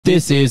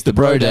This is the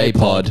BroDay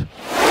pod.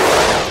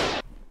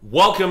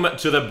 Welcome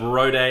to the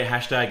BroDay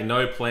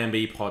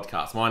 #NoPlanB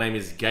podcast. My name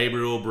is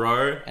Gabriel,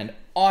 bro. And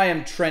I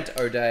am Trent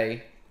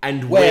O'Day.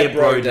 And we're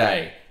BroDay.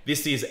 BroDay.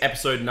 This is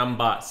episode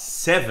number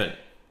 7.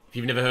 If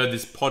you've never heard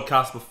this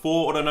podcast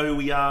before or don't know who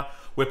we are,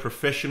 we're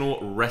professional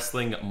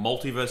wrestling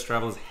multiverse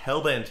travelers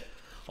hellbent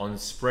on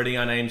spreading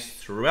our names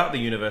throughout the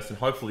universe and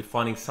hopefully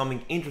finding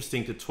something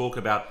interesting to talk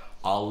about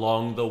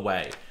along the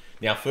way.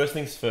 Now, first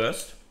things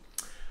first,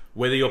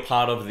 whether you're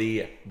part of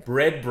the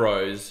Bread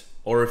Bros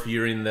or if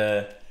you're in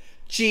the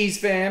Cheese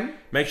fam,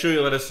 make sure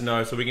you let us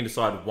know so we can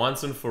decide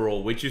once and for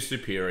all which is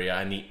superior.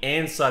 And the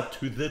answer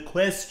to the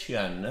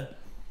question,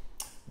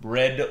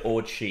 bread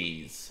or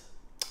cheese?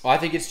 I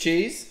think it's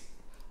cheese.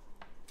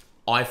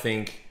 I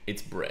think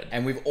it's bread.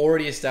 And we've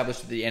already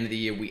established at the end of the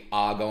year we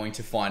are going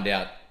to find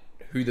out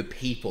who the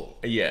people.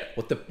 Yeah.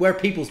 We're a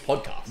people's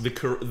podcast. The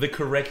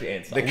correct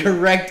answer. The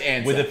correct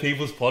answer. With the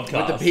people's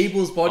podcast. With the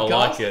people's podcast.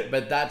 I like it.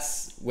 But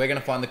we're going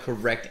to find the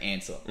correct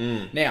answer.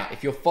 Now,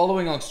 if you're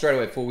following along straight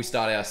away before we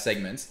start our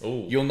segments,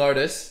 you'll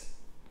notice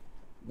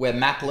we're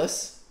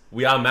mapless.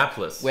 We are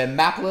mapless. We're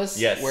mapless.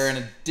 Yes. We're in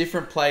a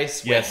different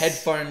place. Yes. We're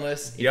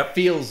headphoneless. Yep. It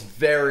feels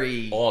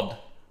very odd.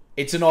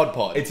 It's an odd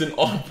pod. It's an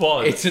odd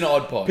pod. It's an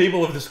odd pod.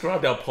 People have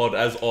described our pod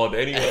as odd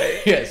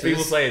anyway. Yes.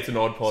 People say it's an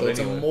odd pod so it's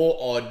anyway. a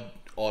more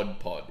odd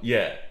pod.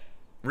 Yeah.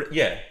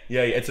 Yeah.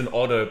 It's an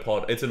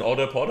autopod. It's an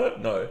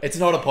autopodder? No. It's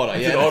an autopodder.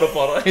 It's an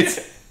autopodder.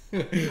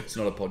 It's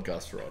not a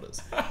podcast for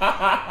otters.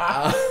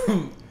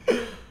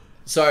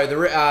 So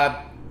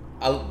the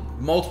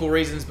multiple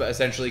reasons, but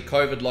essentially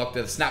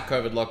the snap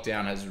COVID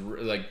lockdown has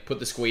put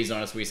the squeeze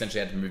on us. We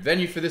essentially had to move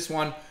venue for this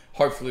one.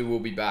 Hopefully we'll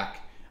be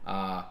back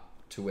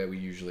to where we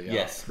usually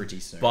are pretty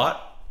soon.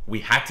 But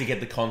we had to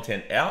get the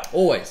content out.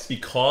 Always.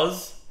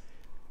 Because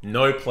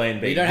no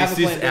plan B. We don't have a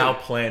plan B. This is our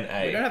plan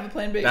A. We don't have a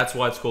plan B. That's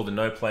why it's called the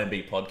No Plan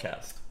B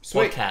podcast.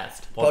 Sweet.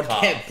 Podcast,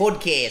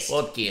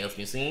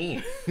 you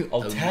see?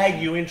 I'll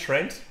tag you in,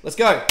 Trent. Let's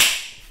go.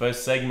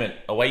 First segment.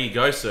 Away you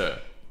go,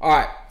 sir.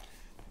 Alright.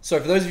 So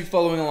for those of you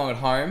following along at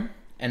home,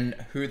 and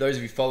those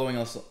of you following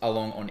us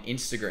along on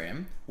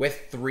Instagram, we're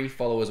 3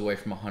 followers away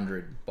from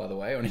 100, by the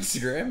way, on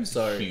Instagram.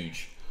 So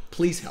huge.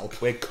 Please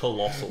help. We're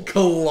colossal.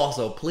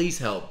 Colossal. Please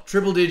help.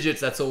 Triple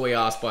digits, that's all we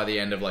ask by the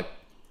end of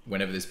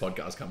whenever this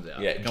podcast comes out.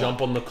 Yeah,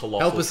 jump on the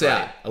colossal. Help us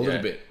out a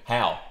little bit.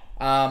 How?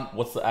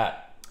 What's the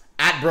at?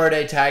 At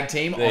BroDay Tag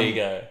Team. There you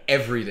go.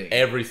 Everything.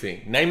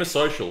 Everything. Name a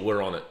social,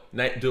 we're on it.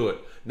 Do it.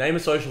 Name a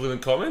social in the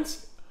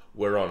comments,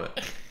 we're on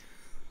it.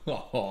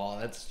 Oh,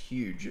 that's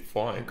huge.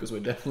 Fine. Because we're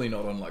definitely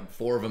not on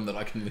 4 of them that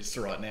I can list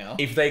right now.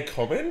 If they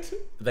comment,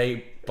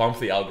 they bump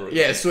the algorithm.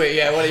 Yeah, sweet.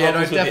 Yeah, well, no,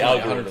 definitely.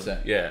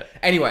 100%. Yeah.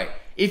 Anyway,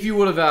 if you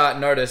would have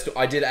noticed,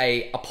 I did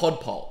a pod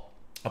poll.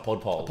 A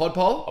pod poll. A pod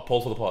poll? A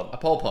poll for the pod. A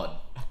poll pod.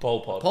 A poll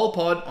pod. Poll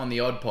pod on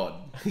the odd pod.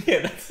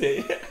 Yeah, that's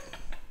it.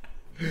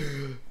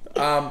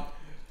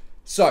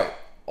 So,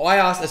 I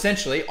asked,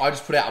 essentially, I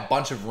just put out a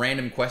bunch of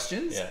random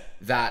questions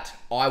that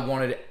I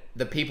wanted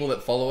the people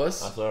that follow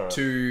us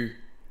to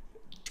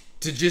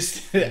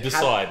just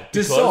decide.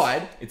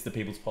 It's the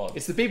people's pod.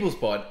 It's the people's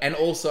pod. And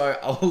also,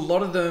 a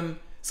lot of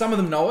them, some of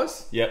them know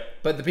us. Yep.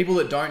 But the people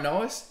that don't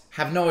know us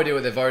have no idea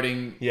what they're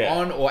voting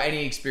on or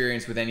any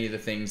experience with any of the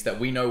things that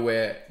we know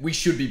where we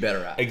should be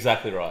better at.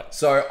 Exactly right.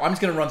 So, I'm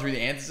just going to run through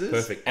the answers.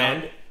 Perfect.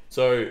 And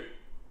so,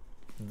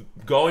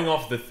 going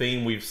off the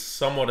theme we've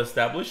somewhat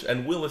established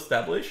and will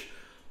establish,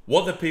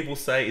 what the people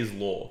say is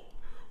law.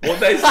 What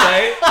they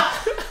say...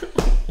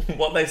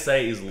 What they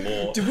say is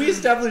law. Did we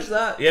establish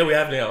that? Yeah, we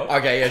have now.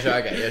 Okay, yeah, sure.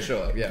 Okay, yeah,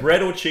 sure. Yeah.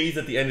 Bread or cheese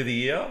at the end of the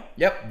year?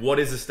 Yep. What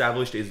is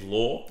established is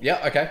law.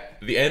 Yeah, okay.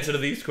 The answer to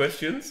these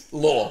questions?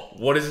 Law.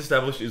 What is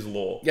established is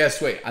law. Yeah,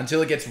 sweet.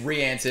 Until it gets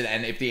re-answered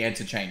and if the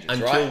answer changes,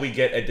 Until we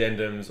get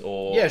addendums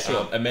or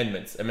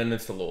amendments.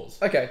 Amendments to laws.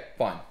 Okay,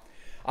 fine.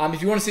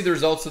 If you want to see the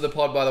results of the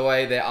pod, by the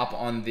way, they're up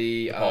on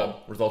the poll.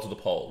 Results of the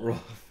poll.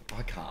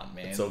 I can't,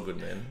 man. It's all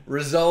good, man.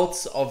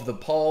 Results of the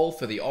poll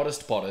for the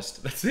oddest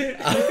poddest. That's it.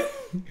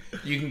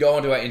 You can go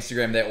onto our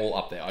Instagram. They're all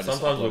up there.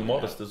 Sometimes we're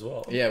modest as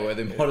well. Yeah, we're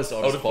the modest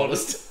oddest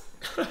poddest.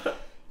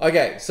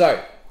 Okay,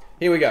 so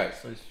here we go.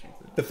 So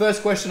stupid. The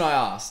first question I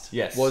asked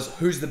was,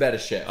 who's the better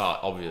chef?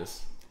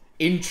 Obvious.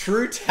 In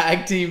true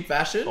tag team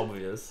fashion,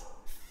 obvious.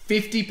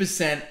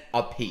 50%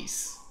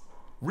 apiece.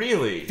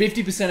 Really?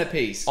 50%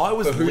 apiece. I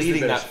was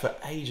leading that for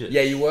ages.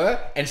 Yeah, you were,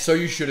 and so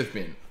you should have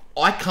been.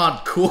 I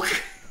can't cook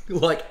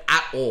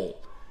at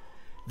all.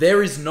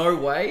 There is no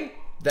way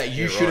that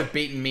you should have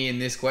beaten me in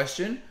this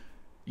question.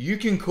 You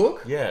can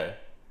cook. Yeah.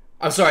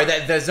 I'm sorry.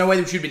 There's no way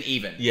that we should have been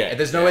even. Yeah.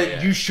 There's no way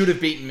that you should have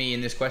beaten me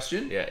in this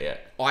question. Yeah.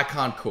 I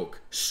can't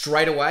cook.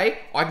 Straight away,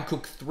 I can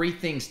cook 3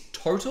 things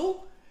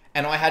total,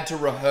 and I had to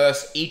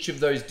rehearse each of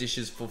those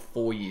dishes for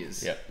 4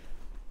 years. Yeah.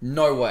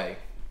 No way.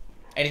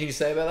 Anything to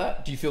say about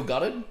that? Do you feel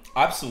gutted?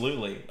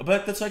 Absolutely.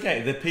 But that's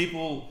okay. The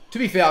people... To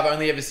be fair, I've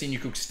only ever seen you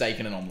cook steak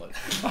and an omelette.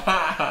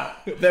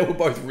 They were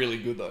both really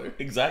good, though.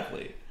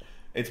 Exactly.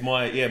 It's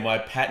my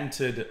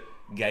patented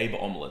Gabe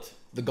omelette.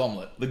 The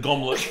gomlet. The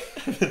gomlet.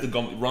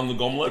 Run the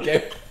gomlet.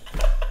 Okay.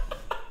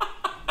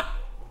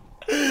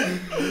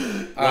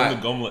 Run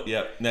the gauntlet.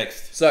 Yep.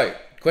 Next. So,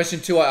 question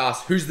 2 I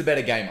asked, who's the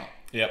better gamer?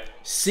 Yep.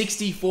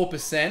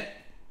 64%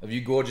 of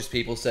you gorgeous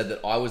people said that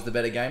I was the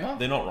better gamer.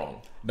 They're not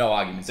wrong. No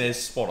arguments. They're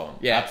spot on.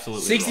 Yeah,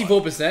 Absolutely.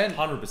 64%.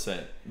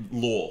 100%.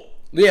 Law.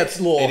 Yeah, it's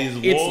law. It is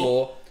law. It's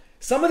law.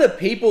 Some of the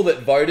people that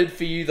voted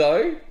for you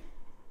though,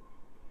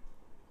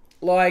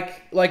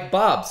 like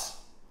Barbs.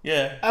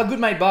 Yeah. Our good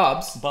mate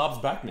Barbs. Barb's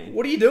backed me.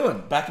 What are you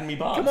doing? Backing me,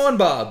 Barb's. Come on,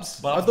 Barbs.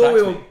 Barb's I thought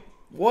we backs were. me.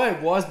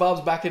 Why is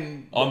Barbs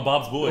backing? I'm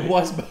Barb's boy.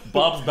 Why is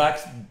Barb's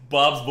backs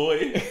Barb's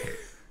boy.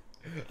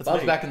 That's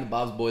Barb's me. backing the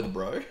Barbs boy the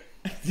bro?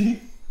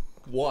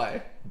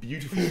 Why?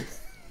 Beautiful.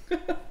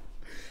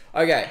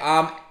 Okay.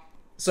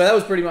 So that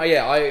was pretty much.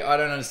 Yeah. I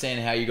don't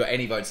understand how you got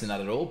any votes in that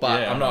at all,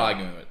 but Yeah, I'm not I know.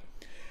 arguing with it.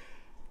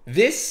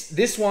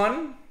 This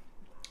one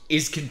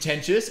is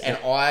contentious, and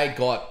I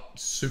got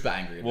super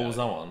angry about What was it.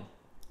 that one?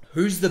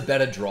 Who's the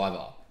better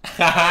driver?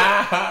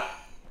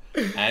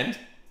 And?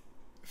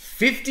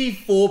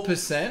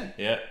 54%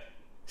 Yeah.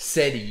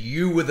 said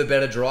you were the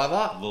better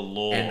driver, The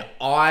law. and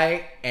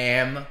I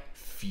am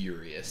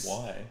furious.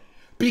 Why?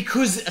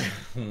 Because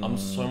I'm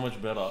so much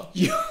better.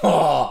 yeah,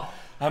 How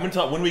many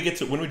times when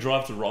we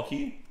drive to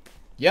Rocky?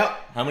 yep,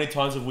 How many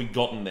times have we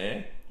gotten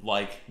there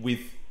like with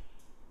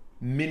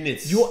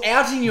minutes? you're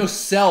outing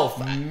yourself.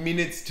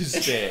 minutes to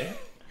spare.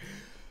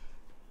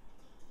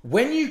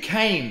 When you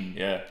came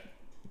Yeah.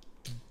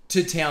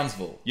 to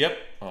Townsville, Yep.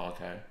 Oh,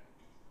 okay.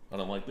 I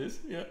don't like this.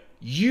 Yeah.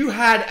 you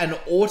had an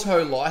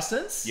auto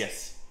license.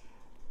 Yes.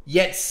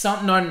 Yet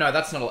no,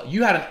 that's not a.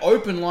 You had an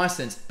open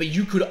license, but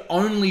you could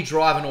only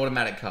drive an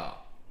automatic car.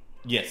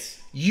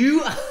 Yes.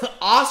 You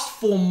asked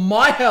for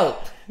my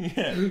help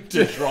Yeah.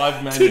 To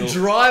drive manual. to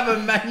drive a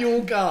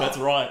manual car. That's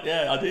right.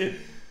 Yeah, I did.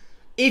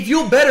 If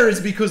you're better, it's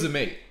because of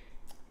me.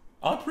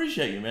 I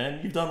appreciate you, man.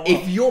 You've done well.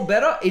 If you're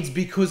better, it's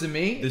because of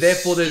me. The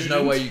Therefore, there's no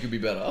student- way you could be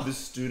better. The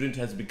student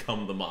has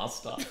become the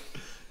master.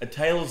 A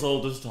tale as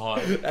old as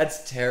time.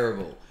 That's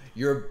terrible.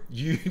 You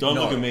Don't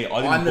no, look at me.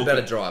 I'm the book better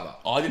it. driver.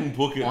 I didn't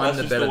book it. I'm That's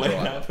the just better the way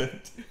driver. it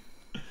happened.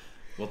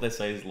 What they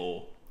say is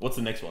law. What's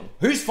the next one?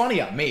 Who's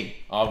funnier? Me.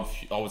 I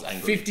was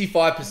angry.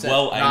 55%.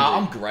 Well, Nah,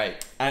 angry. I'm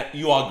great.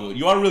 You are good.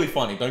 You are really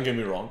funny. Don't get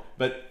me wrong.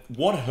 But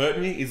what hurt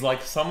me is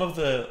like some of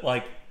the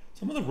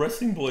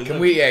wrestling boys. Can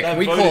we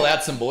voted- call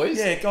out some boys?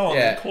 Yeah, go on.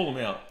 Yeah. Call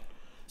them out.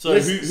 So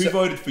Listen, who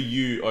voted for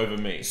you over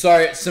me?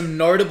 So some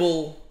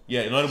notable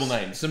Notable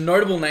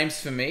names.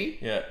 for me.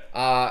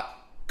 Yeah,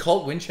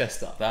 Colt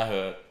Winchester. that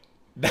hurt.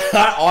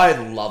 I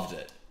loved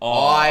it.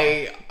 Oh.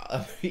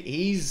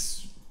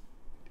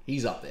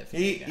 He's up there for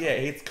me. Now.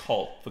 It's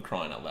Colt for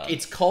crying out loud.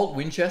 It's Colt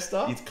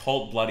Winchester. It's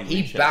Colt bloody He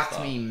Winchester.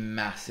 backed me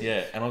massive.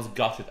 Yeah, and I was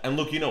gutted. And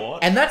look, you know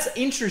what? And that's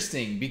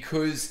interesting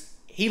because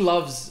he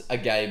loves a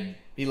Gabe.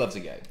 He loves a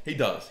Gabe. He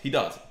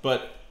does.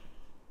 But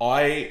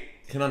I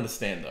can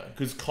understand though,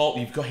 because Colt,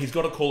 he's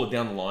got to call it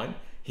down the line.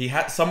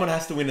 Someone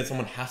has to win and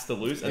someone has to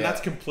lose, and Yeah.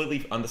 that's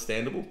completely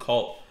understandable.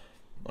 Colt,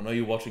 I know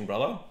you're watching,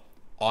 brother.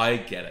 I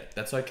get it.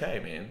 That's okay,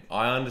 man.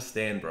 I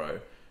understand, bro.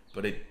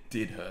 But it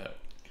did hurt.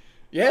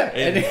 Yeah,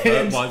 It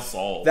hurt my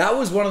soul. That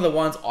was one of the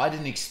ones I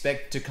didn't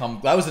expect to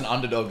come. That was an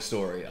underdog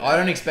story. I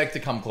don't expect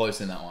to come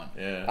close in that one.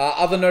 Yeah.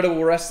 Other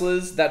notable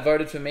wrestlers that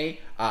voted for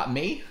me.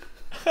 Me.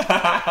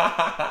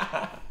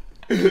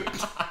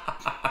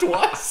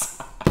 Twice.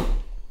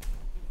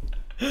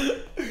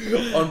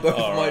 on both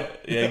All my right.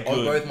 Yeah, on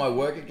good. both my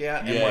work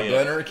account and Yeah, my yeah.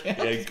 burner account.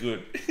 Yeah,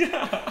 good.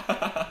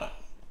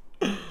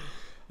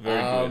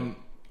 Very good.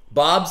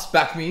 Barbs,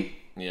 back me.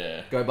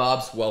 Yeah. Go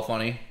Barbs. Well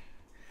funny.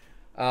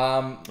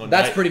 That's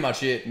now- pretty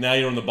much it. Now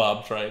you're on the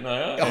Barb train. No,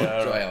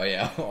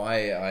 yeah, all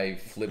right. yeah. I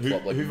flip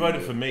flop like Who you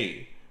voted do. for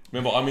me?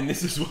 Remember, I'm in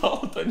this as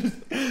well.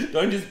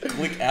 Don't just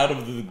click out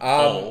of the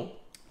poll.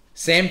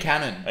 Sam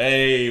Cannon.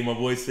 Hey, my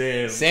boy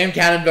Sam. Sam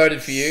Cannon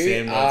voted for you.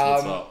 Sam knows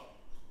what's up.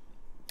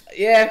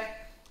 Yeah.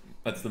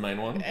 That's the main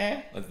one.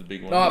 Eh. That's the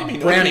big one. No, What do you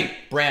mean? What do you mean?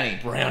 Brownie.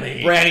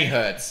 Brownie. Brownie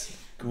hurts.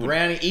 Good.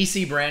 Brownie.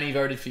 EC Brownie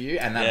voted for you,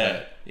 and that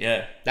hurt.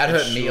 Yeah. That It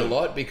hurt me a should.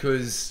 lot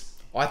because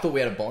I thought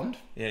we had a bond.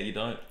 Yeah, you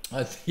don't.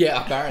 Yeah,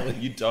 apparently.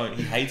 You don't.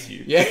 He hates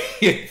you. Yeah,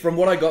 from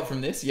what I got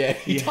from this, yeah,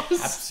 he He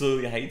does.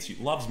 absolutely hates you.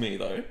 Loves me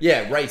though.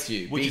 Yeah, rates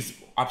you. Which is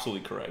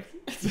absolutely correct.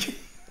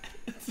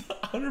 It's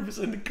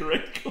 100% the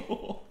correct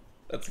call.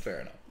 That's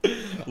fair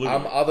enough. Look,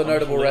 Other I'm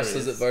notable hilarious.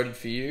 wrestlers that voted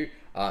for you.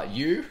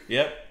 You.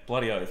 Yep,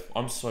 bloody oath.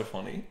 I'm so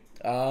funny.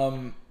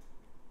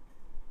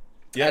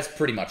 That's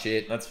pretty much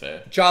it. That's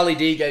fair. Charlie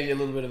D gave you a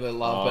little bit of a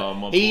love, Oh,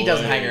 my but he boy.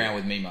 doesn't hang around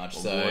with me much,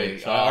 My so boy, I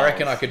Charles.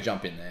 reckon I could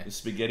jump in there. The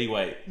spaghetti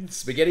weight.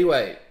 Spaghetti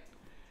weight.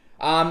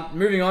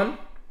 Moving on.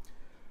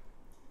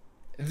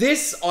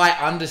 This I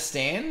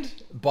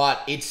understand,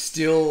 but it's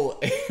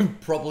still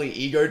probably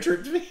ego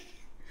tripped me.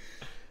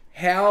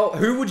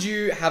 Who would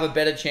you have a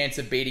better chance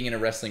of beating in a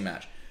wrestling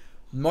match?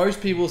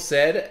 Most people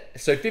said,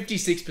 so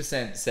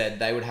 56% said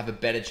they would have a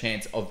better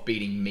chance of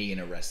beating me in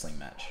a wrestling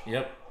match.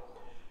 Yep.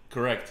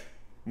 Correct.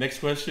 Next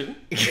question.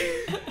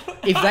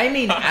 If they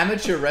mean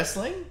amateur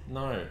wrestling,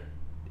 No.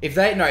 if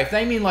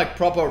they mean like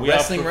proper We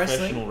wrestling, are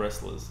professional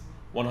wrestlers.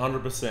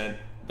 100%.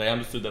 They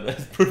understood that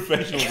as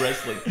professional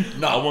wrestling.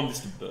 No. I want this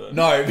to burn.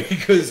 No,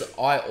 because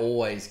I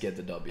always get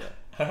the W.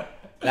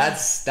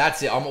 That's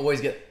it. I'm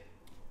always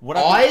What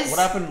happened? eyes. What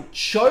happened?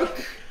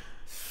 Choke.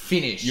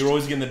 Finished. You're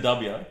always getting the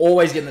W.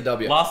 Always getting the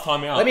W. Last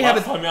time out. Let me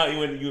last time out,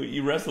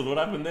 you wrestled. What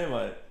happened there,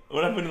 mate?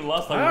 What happened in the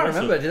last time I you don't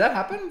wrestled? remember. Did that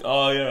happen?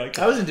 Oh yeah. Okay.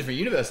 That was in a different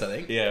universe, I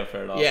think. Yeah,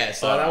 fair enough. Yeah,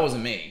 so Alright. that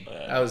wasn't me.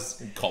 Yeah. That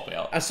was. Cop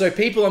out. So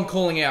people I'm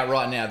calling out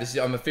right now.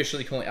 I'm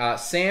officially calling.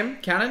 Sam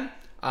Cannon.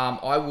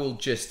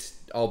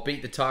 I'll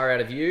beat the tire out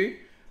of you.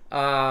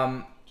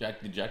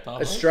 Jack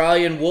Tarver?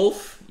 Australian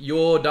Wolf,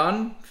 you're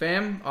done,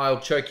 fam. I'll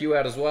choke you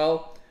out as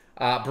well.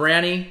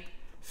 Brownie,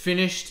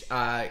 finished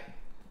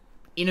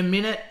in a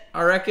minute,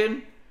 I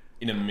reckon.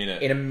 In a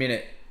minute. In a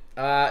minute.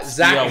 Yeah,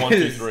 Zach, 1,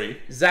 2, 3.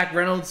 Zach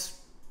Reynolds,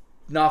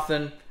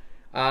 nothing.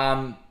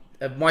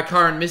 My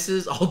current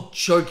missus, I'll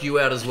choke you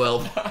out as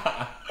well.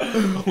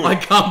 I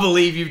can't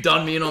believe you've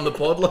done me in on the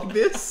pod like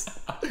this.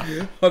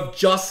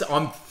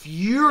 I'm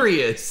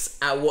furious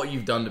at what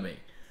you've done to me.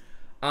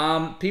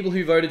 People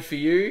who voted for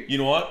you. You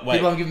know what? Wait.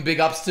 People I'm giving big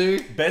ups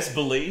to. Best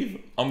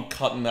believe I'm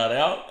cutting that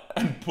out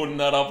and putting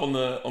that up on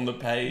the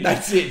page.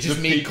 That's it. Just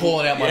The me people-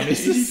 calling out my Yeah,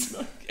 missus.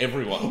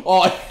 Everyone.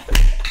 Oh,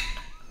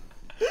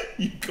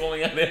 You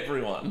calling out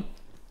everyone.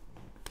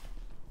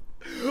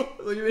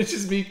 it's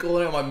just me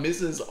calling out my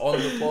missus on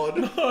the pod.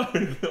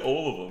 No,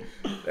 all of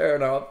them. Fair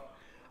enough.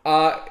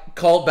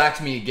 Cole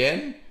backed me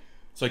again.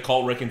 So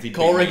Colt reckons he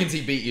Cole beat reckons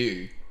he beat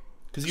you.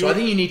 Because So I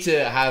think you need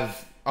to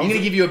have. I'm going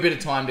to give you a bit of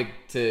time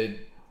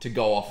to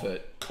go off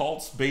it.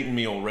 Colt's beaten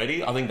me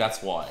already. I think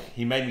that's why.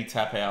 He made me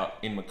tap out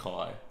in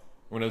Mackay.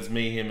 When it was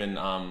me, him, and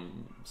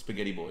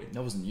Spaghetti Boy.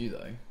 That wasn't you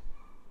though.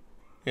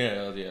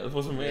 Yeah, that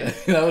wasn't me.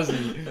 That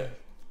wasn't you.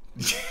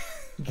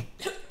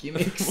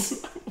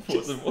 Gimmicks.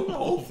 Wasn't The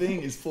whole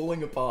thing is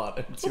falling apart.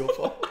 And it's your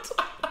fault.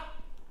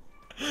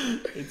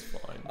 It's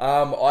fine.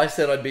 I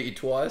said I'd beat you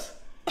twice.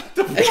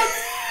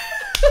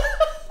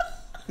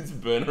 It's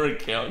burner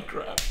account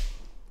crap.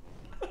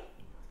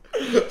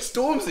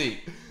 Stormzy.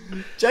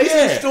 Jason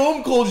Yeah.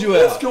 Storm called you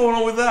What's out. going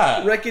on with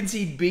that? Reckons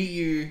he'd beat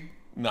you.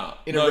 Nah,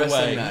 In a no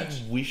wrestling way. match.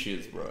 He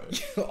wishes, bro.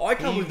 I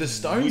come with the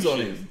stones on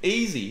him.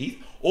 Easy.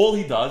 All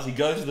he does, he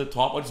goes to the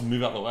top. I just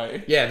move out the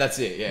way. Yeah, that's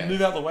it. Yeah.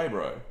 Move out the way,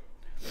 bro.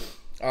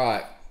 All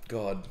right.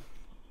 God.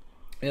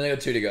 We only got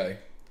 2 to go.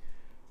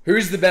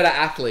 Who's the better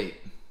athlete?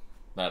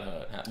 That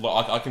hurt.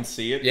 Look, I can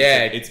see it.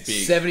 Yeah, it's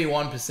big.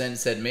 71%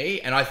 said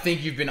me, and I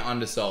think you've been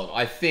undersold.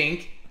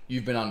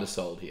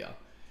 Here.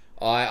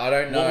 I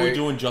don't know. What were we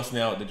doing just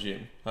now at the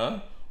gym? Huh?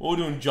 What were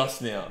we doing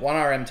just now?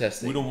 1RM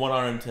testing. We're doing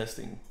 1RM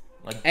testing.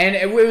 And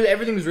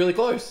everything was really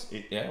close.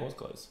 Yeah, it was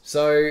close.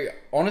 So,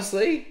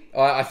 honestly,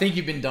 I think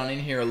you've been done in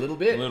here a little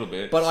bit. A little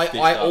bit. But I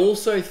Stitched up.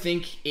 also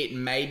think it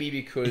may be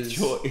because...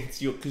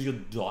 Because you're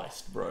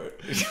diced, bro.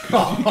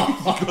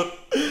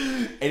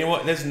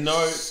 Anyway, there's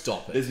no...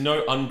 Stop it. There's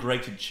no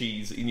ungrated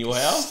cheese in your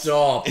house.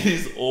 Stop. It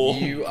is all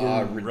You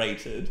are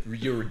grated.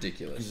 You're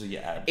ridiculous. Because of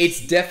your abs.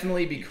 It's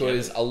definitely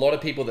because get it. a lot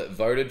of people that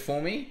voted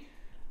for me...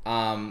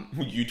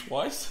 You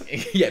twice?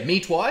 yeah, me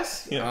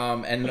twice,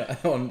 Yeah. and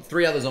on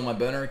 3 others on my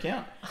burner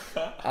account.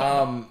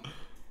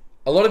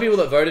 A lot of people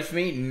that voted for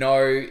me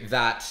know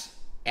that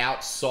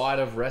outside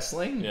of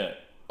wrestling, Yeah.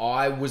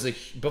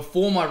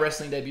 before my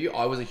wrestling debut,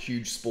 I was a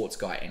huge sports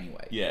guy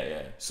anyway.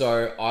 Yeah.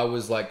 So I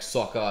was like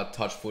soccer,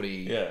 touch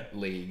footy, Yeah.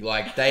 league.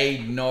 Like they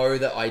know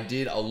that I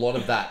did a lot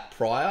of that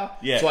prior.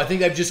 Yeah. So I think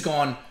they've just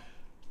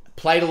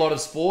played a lot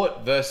of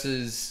sport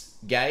versus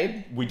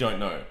Gabe, We don't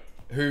know.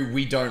 who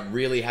we don't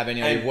really have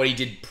any idea And- what he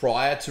did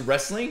prior to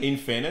wrestling. In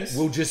fairness,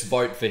 We'll just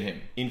vote for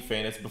him.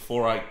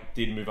 before I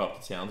did move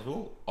up to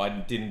Townsville, I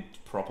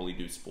didn't properly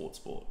do sport.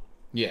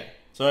 Yeah.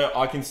 So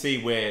I can see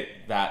where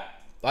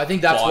that... I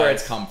think that's where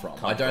bias it's come from.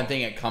 I don't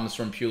think it comes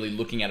from purely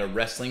looking at a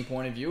wrestling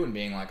point of view and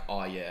being like,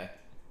 oh yeah,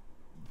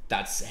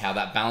 that's how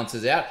that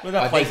balances out. But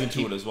that I plays think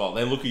into it as well.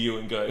 They look at you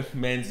and go,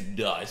 man's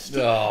diced.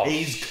 Oh,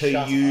 He's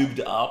shut cubed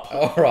up.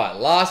 All right,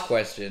 last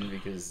question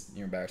because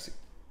you're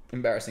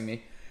embarrassing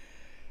me.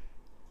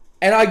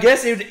 And I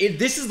guess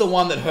this is the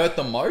one that hurt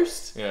the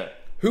most. Yeah.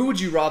 Who would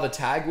you rather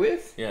tag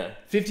with? Yeah.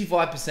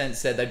 55%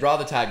 said they'd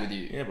rather tag with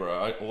you. Yeah,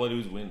 bro. All I do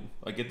is win.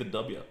 I get the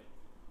W.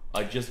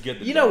 I just get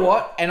the You W. know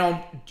what?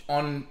 And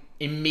on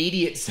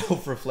immediate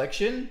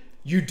self-reflection,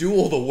 you do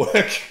all the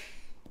work.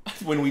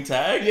 When we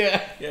tag?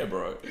 Yeah. Yeah,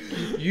 bro.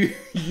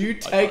 You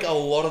take a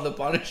lot of the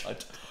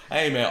punishment.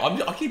 Hey, man.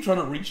 I keep trying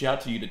to reach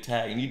out to you to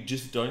tag, and you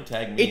just don't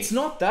tag me. It's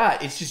not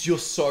that. It's just you're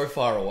so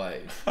far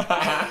away.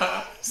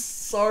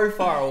 So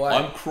far away.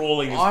 I'm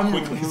crawling as I'm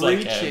quickly as I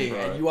can, reaching, bro.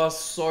 and you are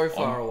so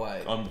far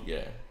away.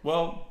 Yeah.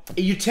 Well,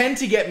 You tend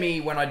to get me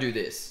when I do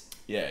this.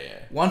 yeah.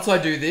 Once I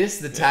do this,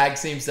 the tag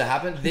seems to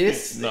happen.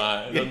 This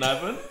No, it doesn't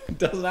happen.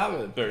 doesn't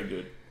happen. Very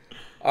good.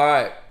 All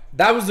right,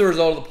 that was the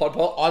result of the pod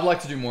poll. I'd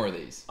like to do more of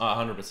these,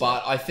 100%.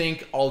 but I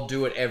think I'll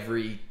do it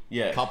every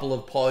Yeah. couple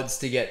of pods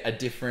to get a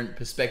different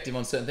perspective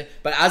on certain things.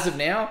 But as of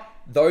now,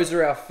 those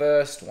are our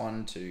first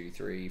 1, 2,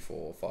 3,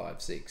 4,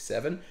 5, 6,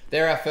 7.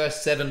 They're our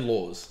first 7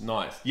 laws.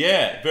 Nice.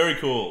 Yeah, very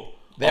cool.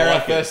 They're I our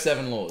like it. first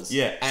 7 laws.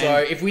 Yeah, So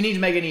and- if we need to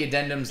make any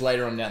addendums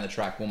later on down the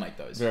track, we'll make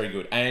those. Very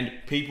good. And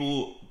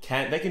people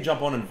can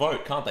jump on and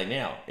vote, can't they?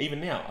 Now,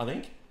 even now, I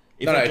think.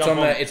 If No, they it's jump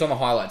on the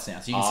highlights now,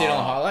 so you can see it on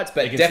the highlights.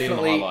 But they can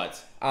definitely, see it on the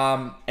highlights.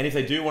 um, And if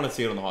they do want to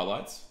see it on the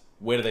highlights,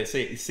 where do they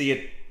see it? You see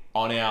it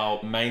on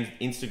our main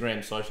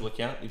Instagram social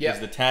account, which Yep. is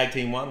the tag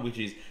team one, which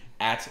is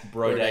at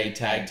BroDay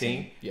Tag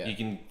Team. Yeah. You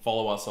can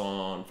follow us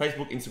on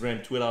Facebook,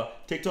 Instagram, Twitter,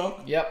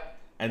 TikTok. yep,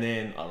 And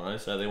then, I don't know,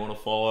 so they want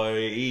to follow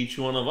each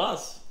one of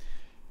us.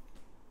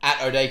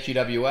 at O'Day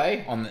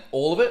QWA on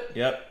all of it.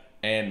 Yep.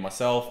 And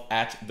myself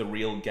at The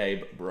Real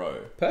Gabe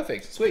Bro.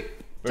 Perfect, sweet.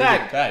 Very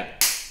Tag. good. Tag.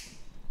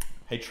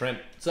 Hey Trent,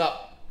 What's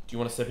up? do you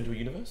want to step into a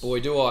universe? Boy,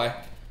 do I.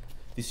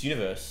 This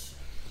universe,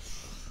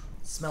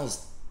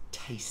 Smells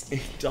tasty.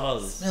 it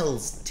does.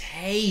 Smells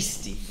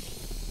tasty.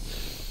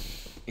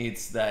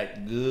 It's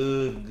that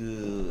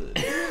good.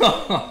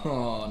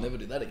 Oh, never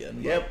do that again.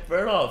 Yep,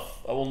 fair enough.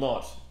 I will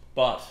not.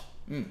 But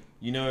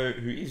you know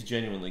who is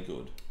genuinely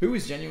good? Who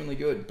is genuinely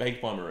good?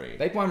 Baked by Marie.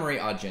 Baked by Marie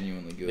are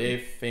genuinely good. They're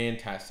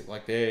fantastic.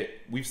 Like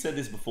we've said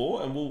this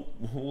before, and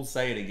we'll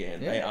say it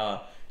again. Yeah. They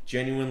are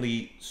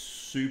genuinely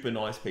super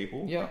nice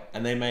people. Yeah.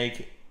 And they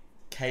make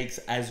cakes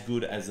as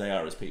good as they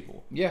are as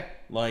people. Yeah.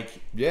 Like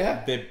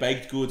Yeah. their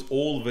baked goods,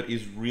 all of it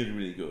is really,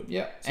 really good.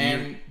 Yeah. So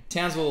And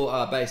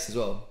Townsville based as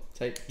well.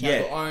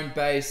 Townsville owned,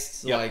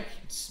 based, Yep. like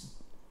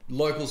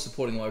locals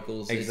supporting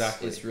locals.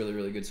 Exactly. It's really,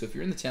 really good. So if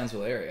you're in the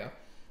Townsville area,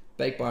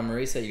 Baked by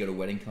Marie, say you got a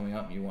wedding coming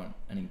up and you want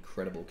an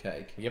incredible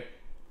cake. Yep.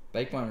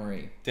 Baked by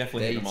Marie.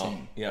 Definitely They're hit them your up.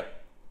 team.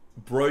 Yep.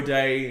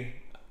 BroDay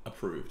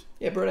approved.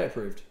 Yeah, BroDay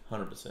approved.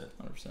 100%.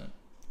 100%.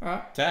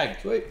 Alright. Tag.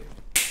 Sweet.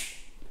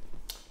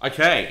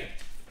 Okay.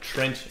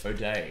 Trent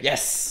O'Day.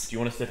 Yes. Do you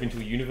want to step into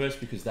a universe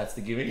because that's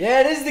the gimmick? Yeah,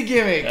 it is the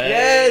gimmick. Hey.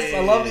 Yes. I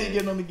love that you're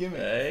getting on the gimmick.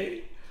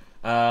 Hey.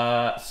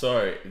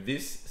 So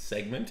this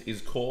segment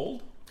is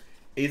called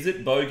Is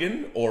It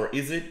Bogan or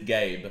Is It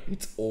Gabe?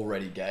 It's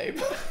already Gabe.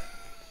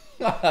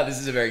 This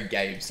is a very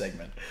Gabe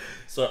segment.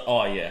 So,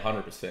 oh yeah,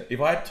 100%.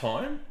 If I had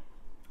time,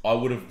 I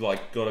would have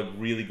like got a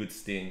really good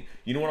sting.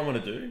 You know what I'm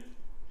gonna do?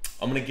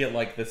 I'm gonna get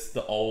like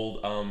the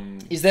old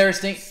Is there a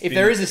sting? If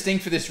there is a sting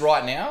for this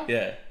right now,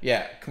 yeah.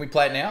 yeah. Can we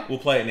play it now? We'll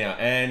play it now.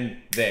 And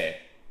there.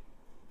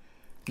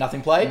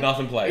 Nothing played?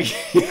 Nothing played.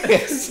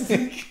 Yes.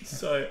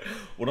 So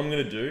what I'm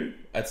gonna do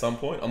at some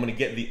point, I'm gonna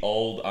get the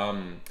old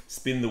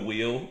spin the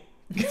wheel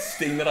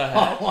sting that I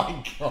had. Oh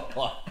my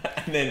god.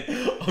 And then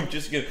I'm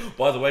just gonna.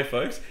 By the way,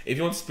 folks, if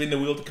you want Spin the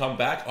Wheel to come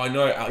back, I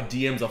know our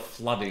DMs are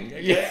flooding.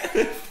 Okay? Yeah.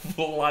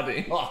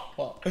 Flooding.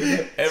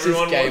 Everyone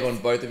Everyone Gabe wants,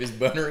 on both of his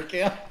burner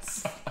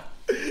accounts.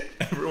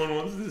 everyone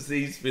wants to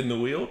see Spin the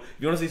Wheel. If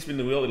you want to see Spin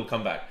the Wheel, it'll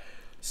come back.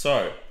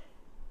 So,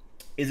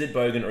 is it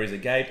Bogan or is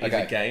it Gabe? Is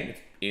Okay. it Gabe?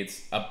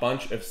 It's a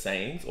bunch of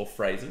sayings or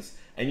phrases,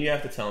 and you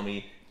have to tell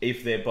me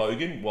if they're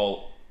Bogan,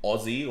 well,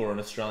 Aussie or an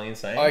Australian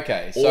saying.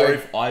 Okay, so- or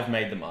if I've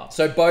made them up.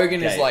 So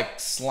Bogan is Gabe. like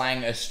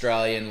slang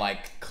Australian,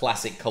 like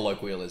classic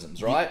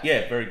colloquialisms, right?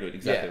 Yeah, very good.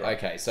 Exactly Yeah, right.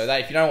 okay. So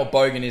that if you don't know what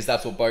Bogan is,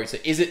 that's what Bogan. So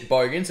is it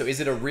Bogan? So is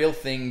it a real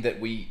thing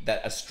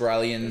that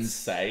Australians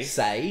Say.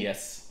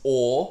 Yes.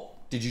 or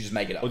did you just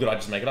make it up? Or did I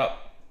just make it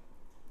up?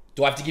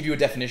 Do I have to give you a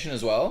definition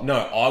as well? No,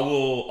 I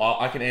will.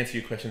 I can answer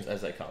your questions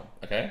as they come.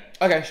 Okay.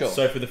 Okay, sure.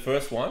 So for the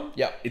first one,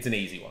 Yep. it's an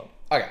easy one.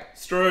 Okay.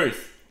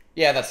 Struth.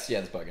 Yeah, that's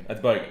Bogan.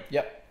 That's Bogan.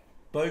 Yep.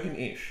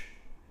 Bogan-ish.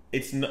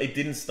 It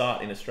didn't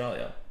start in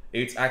Australia.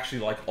 It's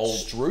actually like old.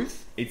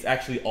 Struth? It's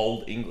actually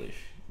Old English,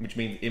 which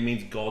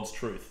means God's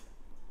truth.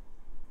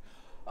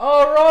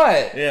 All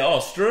right. Yeah. Oh,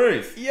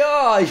 Struth.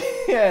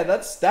 Yeah,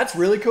 that's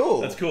really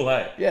cool. That's cool,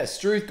 hey. Yeah,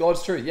 Struth,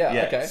 God's truth. Yeah.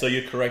 Yeah. Okay. So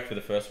you're correct for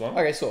the first one.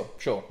 Okay,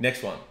 sure.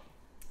 Next one.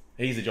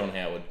 He's a John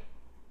Howard.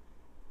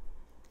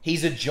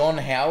 He's a John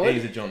Howard.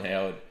 He's a John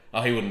Howard.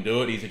 Oh, he wouldn't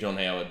do it. He's a John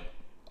Howard.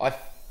 I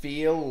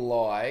feel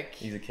like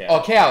He's a coward.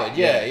 Oh, coward.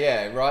 Yeah,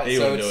 Yeah. yeah, right. He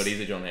so wouldn't do it's it. He's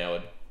a John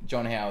Howard.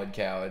 John Howard,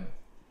 coward.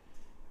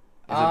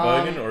 Is it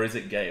Bogan or is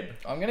it Gabe?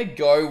 I'm gonna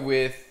go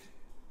with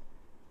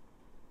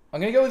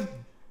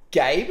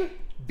Gabe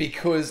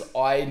because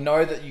I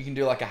know that you can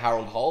do like a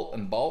Harold Holt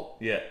and Bolt.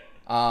 Yeah.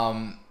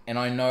 And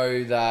I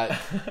know that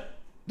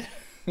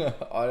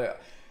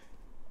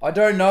I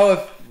don't know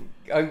if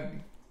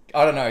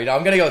I don't know.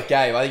 I'm gonna go with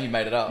Gabe. I think you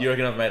made it up. You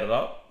reckon I've made it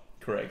up?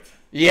 Correct.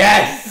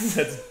 Yes.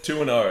 That's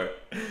 2-0.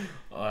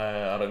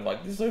 I don't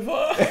like this so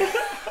far.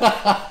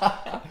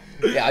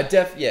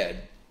 Yeah.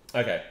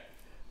 Okay.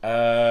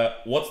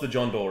 What's the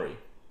John Dory?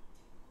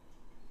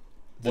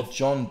 The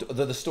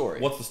story.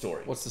 What's the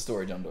story? What's the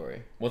story, John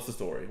Dory? What's the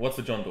story? What's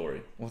the John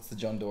Dory? What's the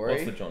John Dory?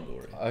 What's the John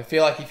Dory? I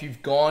feel like if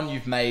you've gone,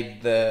 you've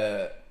made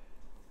the.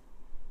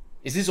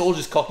 Is this all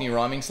just Cockney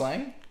rhyming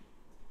slang?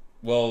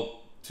 Well,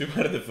 2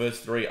 out of the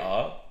first 3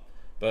 are,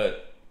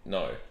 but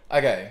no.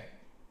 Okay.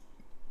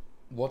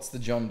 What's the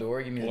John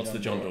Dory? Give me What's the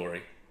John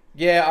Dory?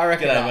 Yeah, I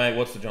reckon. G'day, mate.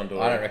 What's the John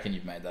Dory? I don't reckon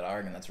you've made that. I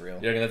reckon that's real.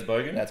 You reckon that's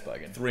Bogan? That's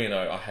Bogan.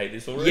 3-0. I hate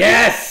this already.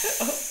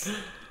 Yes.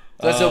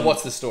 That's a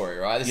what's the story,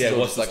 right? This yeah, is all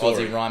what's just the like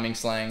story? Aussie rhyming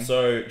slang.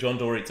 So, John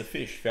Dory, it's a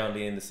fish found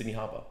in the Sydney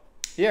Harbour.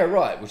 Yeah,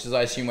 right. Which is,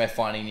 I assume, where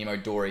Finding Nemo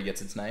Dory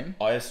gets its name.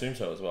 I assume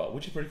so as well,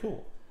 which is pretty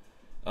cool.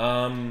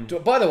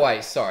 By the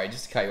way, sorry,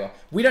 just to cut you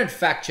off. We don't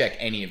fact check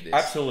any of this.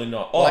 Absolutely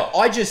not. Like,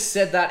 I just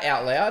said that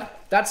out loud.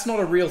 That's not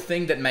a real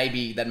thing that may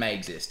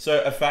exist.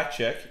 So a fact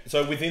check.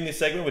 So within this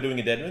segment, we're doing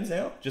addendums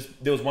now.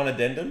 There was one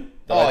addendum.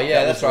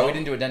 That's right. We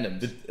didn't do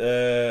addendums.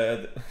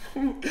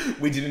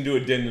 We didn't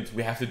do addendums.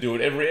 We have to do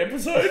it every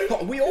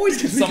episode. We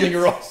always get something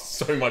wrong.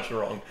 So much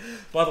wrong.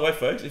 By the way,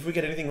 folks, if we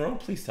get anything wrong,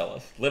 please tell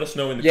us. Let us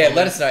know in the comments.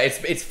 Let us know.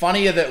 It's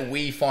funnier that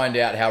we find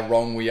out how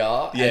wrong we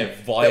are. Yeah,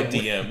 via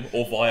DM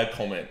or via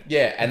comment.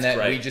 Yeah, and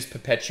that we just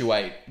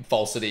perpetuate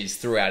falsities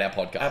throughout our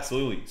podcast.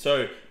 Absolutely.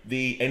 So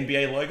the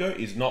NBA logo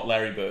is not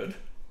Larry Bird.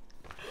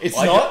 It's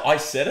not? I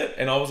said it,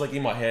 and I was like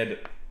in my head,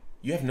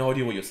 you have no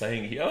idea what you're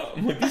saying here.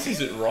 I'm like, this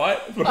isn't right.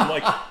 But I'm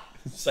like,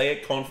 say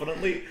it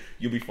confidently,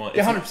 you'll be fine.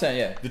 Yeah, 100%,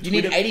 yeah. You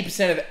need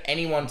 80% of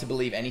anyone to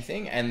believe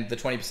anything, and the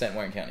 20%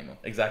 won't count anymore.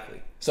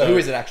 Exactly. So who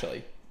is it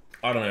actually?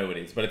 I don't know who it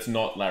is, but it's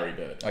not Larry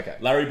Bird. Okay.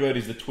 Larry Bird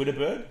is the Twitter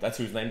bird. That's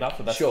who it's named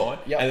after. That's sure. fine.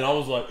 Yep. And then I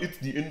was like, it's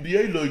the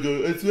NBA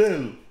logo as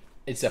well.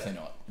 It's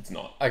definitely not. It's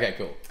not. Okay,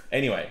 cool.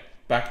 Anyway,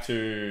 back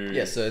to...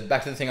 Yeah, so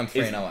back to the thing I'm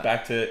 3-0 at.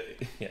 Back to...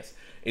 Yes.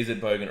 Is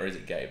it Bogan or is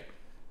it Gabe?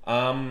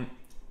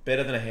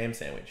 Better than a ham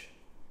sandwich.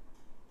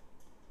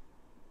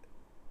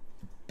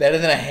 Better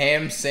than a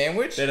ham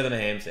sandwich? Better than a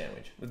ham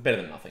sandwich. It's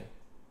better than nothing.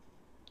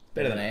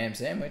 Better than a ham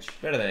sandwich?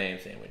 Better than a ham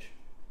sandwich.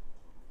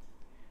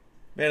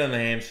 Better than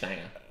a ham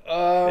sanger.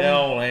 The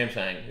old ham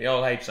sang. The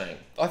old H sang.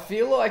 I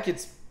feel like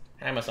it's...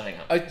 Hammer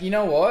sanger. You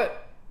know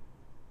what?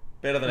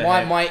 Better than a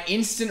ham... My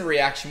instant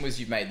reaction was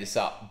you've made this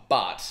up,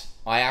 but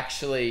I'm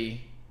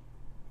actually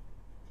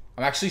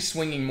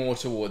swinging more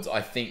towards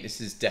I think this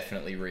is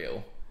definitely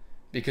real.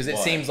 Because it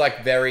seems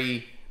like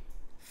very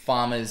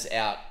farmers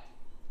out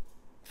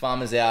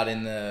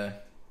in the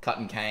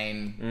cutting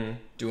cane,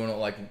 doing it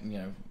like,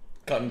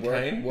 cutting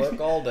cane? Work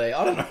all day.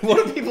 I don't know.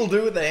 What do people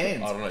do with their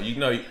hands? I don't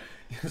know.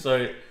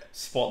 So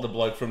spot the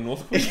bloke from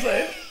North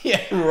Queensland.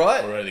 Yeah,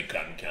 right. Or are they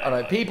cutting cane? I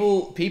don't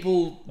know.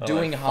 People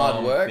doing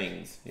hard work,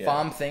 things. Yeah.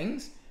 farm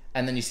things,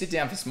 and then you sit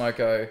down for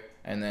smoko,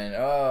 and then,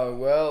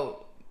 better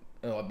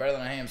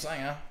than a ham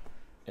sanger.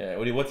 Yeah,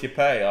 what's your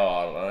pay? Oh,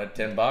 I don't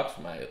know,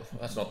 $10, mate.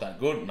 That's not that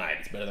good, mate.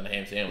 It's better than a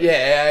ham sandwich.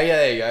 Yeah,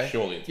 there you go.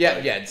 Surely it's Bogan.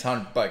 Bogan. Yeah, it's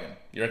Bogan.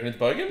 You reckon it's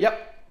Bogan?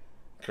 Yep.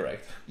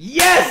 Correct.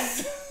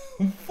 Yes!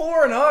 4-0.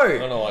 I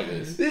don't like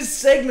this. This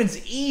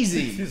segment's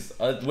easy.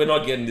 We're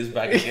not getting this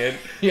back again.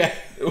 Yeah.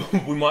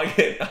 We might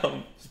get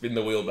spin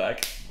the wheel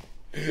back.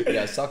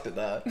 Yeah, I sucked at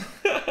that.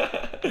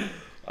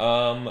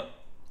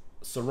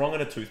 Sarong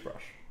and a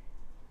toothbrush.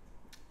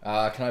 Can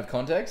I have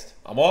context?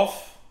 I'm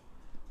off.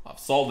 I've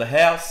sold the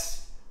house.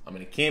 I'm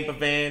in a camper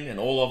van, and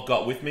all I've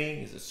got with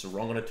me is a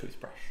sarong and a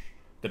toothbrush.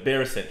 The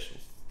bare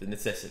essentials, the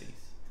necessities.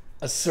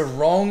 A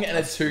sarong and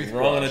a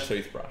toothbrush. Sarong and a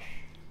toothbrush.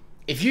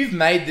 If you've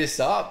made this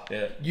up,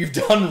 you've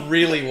done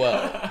really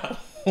well.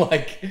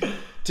 Like,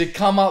 to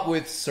come up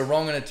with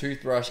sarong and a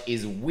toothbrush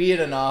is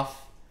weird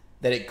enough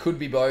that it could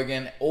be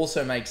Bogan.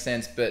 Also makes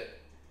sense, but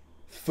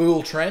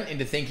fool Trent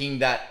into thinking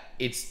that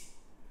it's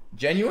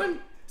genuine.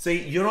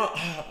 See, you're not.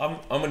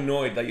 I'm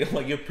annoyed that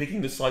you're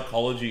picking the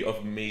psychology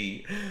of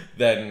me,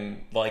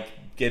 than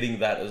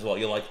getting that as well.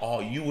 You're like, oh,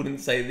 you wouldn't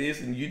say this,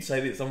 and you'd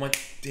say this. I'm like,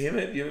 damn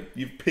it,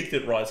 you've picked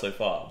it right so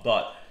far.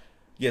 But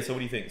yeah, so what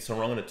do you think?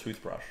 Sarong and a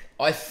toothbrush.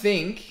 I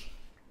think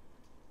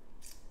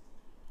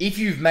if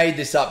you've made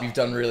this up, you've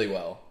done really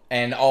well,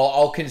 and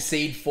I'll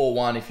concede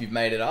 4-1 if you've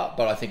made it up.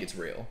 But I think it's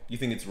real. You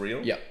think it's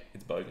real? Yep.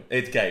 It's Bogan.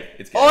 It's Gabe.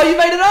 Oh, you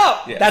made it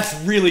up! Yeah. That's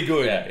really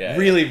good. Yeah,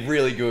 really,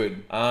 really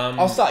good.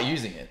 I'll start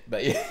using it,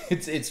 but yeah,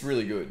 it's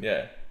really good.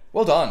 Yeah.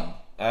 Well done.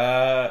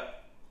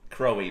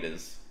 Crow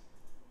eaters.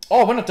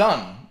 Oh, we're not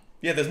done.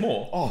 Yeah, there's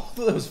more. Oh, I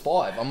thought there was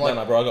 5. I'm like...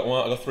 No, bro,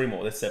 I got 3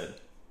 more. There's 7.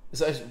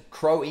 So,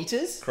 crow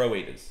eaters? Crow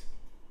eaters.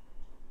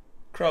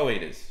 Crow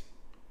eaters.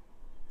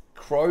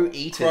 Crow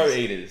eaters? Crow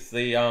eaters.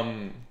 The,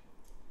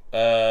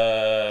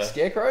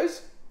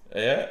 Scarecrows?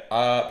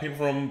 Yeah. People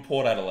from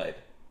Port Adelaide.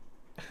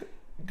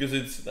 Because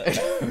it's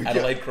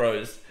Adelaide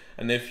Crows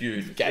and their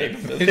feud. Gabe.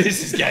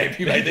 This is Gabe.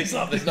 You made this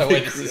up. There's no way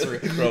this is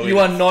real. You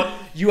are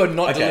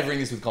not delivering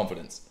this with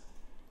confidence.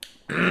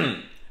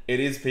 It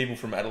is people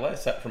from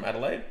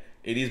Adelaide.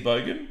 It is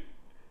Bogan.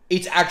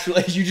 It's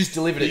actually... You just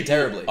delivered it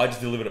terribly. I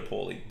just delivered it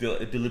poorly.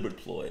 A deliberate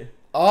ploy.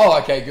 Oh,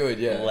 okay, good,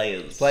 yeah.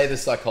 Layers. Play the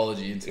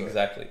psychology into it.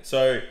 Exactly.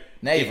 So...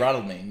 Now you've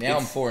rattled me. Now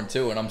I'm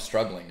 4-2 and I'm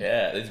struggling.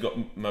 Yeah, it's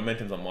got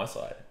momentum's on my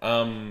side.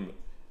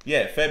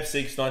 Yeah, Feb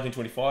 6,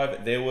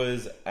 1925, there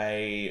was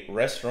a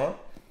restaurant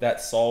that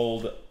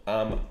sold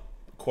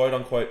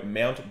quote-unquote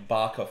Mount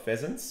Barker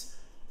pheasants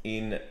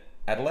in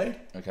Adelaide.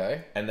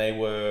 Okay. And they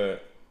were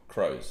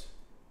crows.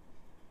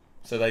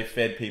 So they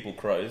fed people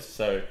crows.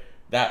 So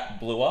that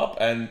blew up,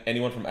 and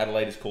anyone from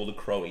Adelaide is called a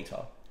crow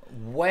eater.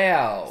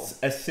 Wow.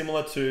 As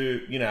similar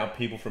to,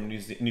 people from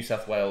New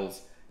South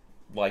Wales,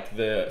 like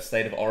the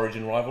state of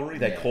origin rivalry,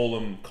 they call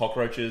them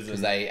cockroaches.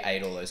 Because they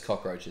ate all those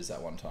cockroaches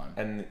at one time.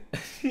 And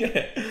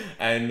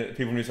and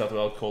people from New South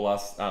Wales call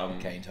us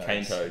cane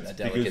toads. A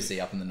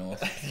delicacy up in the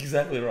north.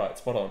 Exactly right,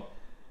 spot on.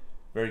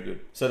 Very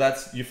good. So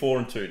that's you're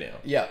 4-2 now.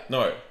 Yeah.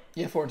 No.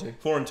 Yeah, 4-2.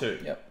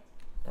 4-2. Yep.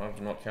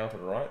 I've not counted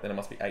it right. Then it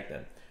must be 8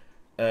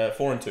 then.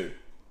 4 and 2.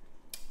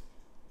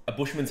 A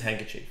bushman's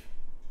handkerchief.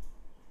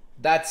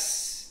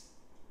 That's...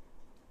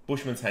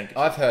 Bushman's handkerchief.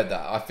 I've heard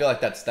that. I feel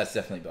like that's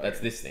definitely both. That's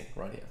this thing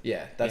right here.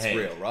 Yeah, that's Your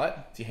hand. real, right?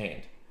 It's your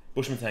hand.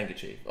 Bushman's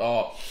handkerchief.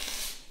 Oh,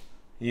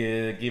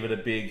 yeah. Give it a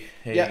big.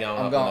 Yeah,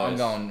 I'm going. I'm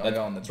going.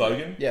 That's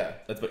Bogan. Right. Yeah.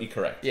 That's what you're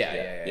correct.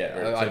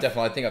 Yeah.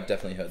 I think I've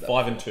definitely heard that.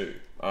 5 and 2.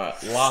 All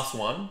right. Last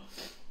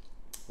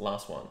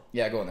one.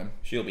 Yeah, go on then.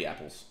 She'll be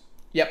apples.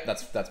 Yep,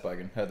 that's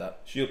Bogan. Heard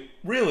that.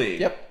 Really?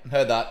 Yep,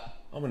 heard that.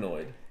 I'm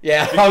annoyed.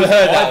 Yeah, I've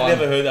heard that. I've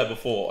never heard that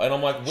before, and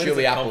I'm like, where does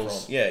it come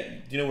apples. from? Yeah.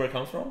 Do you know where it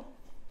comes from?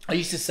 I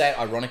used to say it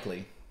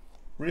ironically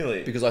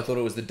Really? because I thought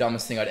it was the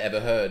dumbest thing I'd ever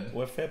heard.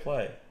 Well, fair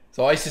play.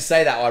 So I used to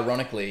say that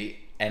ironically,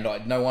 and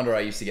no wonder I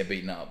used to get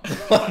beaten up.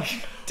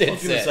 Like, dead I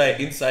was going to set.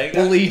 say, in saying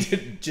that,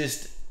 Bullied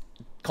just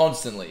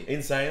constantly.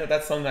 in saying that,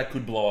 that's something that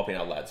could blow up in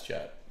our lads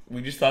chat.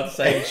 We just start to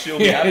say she'll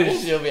be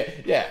apples.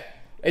 Yeah.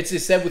 It's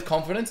just said with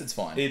confidence, it's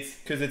fine. It's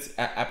because it's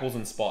apples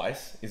and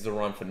spice is the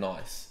rhyme for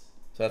nice.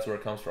 So that's where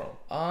it comes from.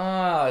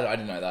 Ah, I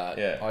didn't know that.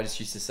 Yeah. I just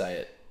used to say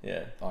it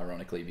Yeah.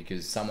 ironically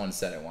because someone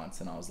said it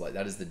once and I was like,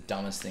 that is the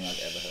dumbest thing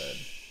I've ever heard.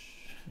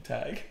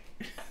 Tag.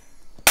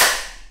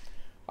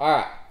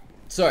 Alright,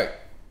 so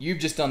you've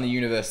just done the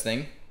universe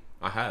thing.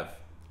 I have.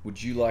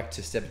 Would you like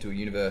to step into a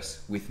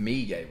universe with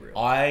me, Gabriel?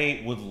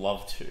 I would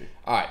love to.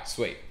 Alright,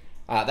 sweet.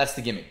 That's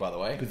the gimmick, by the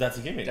way. Because that's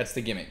a gimmick. That's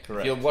the gimmick. Correct.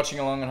 If you're watching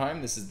along at home,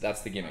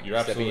 that's the gimmick. You're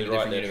Stepping absolutely into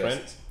right different there, universes.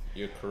 Trent.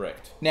 You're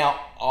correct. Now,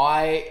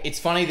 it's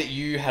funny that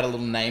you had a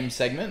little name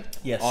segment.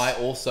 Yes. I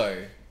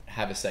also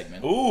have a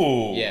segment.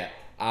 Ooh. Yeah.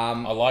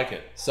 I like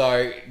it.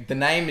 So the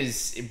name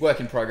is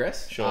work in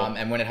progress. Sure.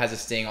 And when it has a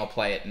sting, I'll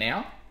play it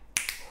now.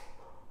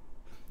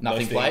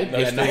 Nothing sting. played. No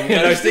Yeah, sting.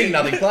 no sting.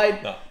 Nothing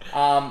played. No.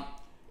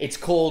 It's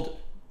called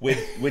With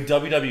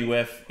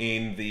WWF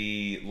in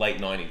the late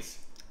 90s.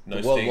 No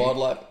the World sting.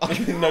 Wildlife. No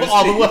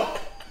Oh, sting. the World.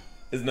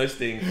 There's no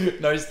sting.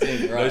 No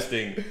sting. Right. No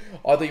sting.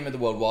 I thought you meant the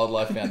World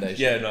Wildlife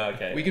Foundation. Yeah, no,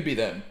 okay. We could be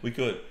them. We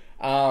could.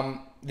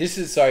 This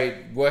is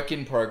work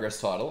in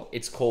progress title.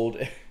 It's called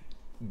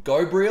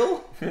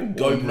Gabriel.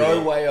 Gabriel.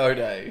 No Way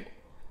O'Day.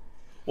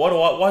 Why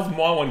is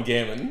my one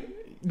Gammon?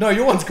 No,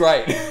 your one's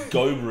great.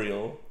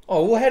 Gabriel.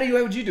 Oh well, how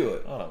would you do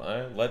it? I don't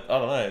know. I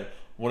don't know.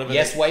 Whatever.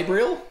 Yes,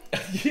 Gabriel.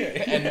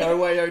 Yeah. And No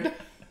Way O'Day.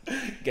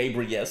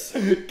 Gabri-yes.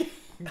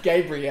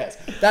 Gabri-yes.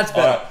 That's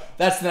better. Alright.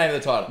 That's the name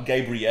of the title.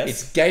 Gabri-yes.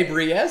 It's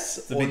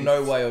Gabri-yes or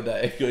No Way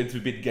O'Day. It's a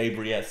bit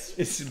Gabri-yes.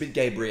 It's a bit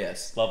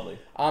Gabri-yes. Lovely.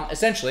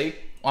 Essentially,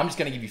 I'm just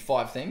going to give you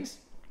 5 things.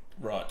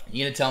 Right.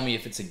 You're going to tell me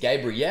if it's a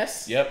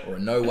Gabri-yes Yep. or a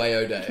No Way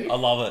O'Day. I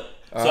love it.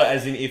 So Alright.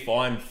 as in if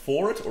I'm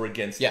for it or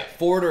against it? Yeah,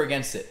 for it or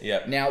against it.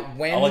 Yep. Now,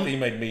 when... I like that you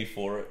made me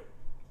for it.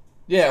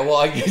 Yeah, well,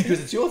 I guess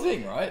because it's your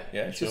thing, right?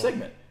 Yeah, it's sure. your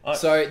segment.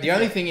 So the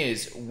only thing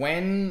is,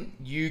 when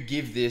you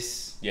give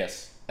this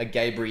Yes. a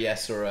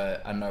Gabri-yes or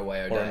a No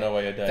Way O'Day, Or a No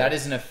Way O'Day. that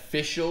is an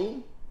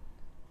official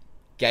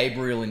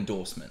Gabriel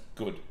endorsement.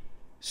 Good.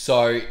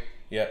 So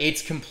Yeah.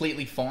 it's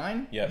completely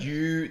fine. Yeah.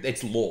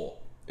 It's law.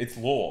 It's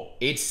law.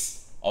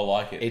 I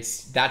like it.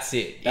 That's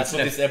it. That's it's what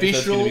an this episode's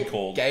official gonna be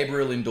called.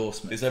 Gabriel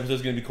endorsement. This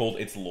episode's going to be called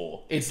It's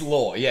Law. It's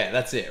law. Yeah,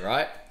 that's it,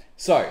 right?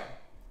 So,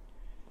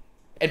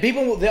 and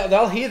people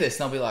they'll hear this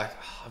and they'll be like,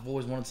 oh, I've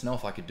always wanted to know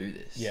if I could do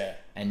this. Yeah.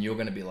 And you're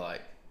going to be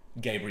like,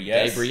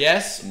 Gabri-yes.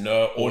 Gabri-yes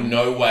No, or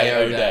No Way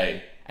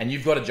O'Day. And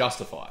you've got to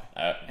justify.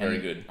 Very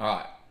good. All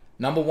right.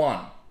 Number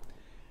 1.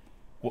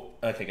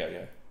 Okay,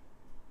 go.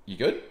 You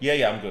good?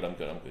 Yeah, I'm good.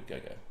 Go.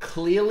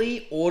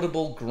 Clearly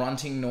audible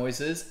grunting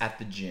noises at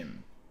the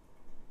gym.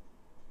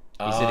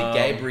 Is it a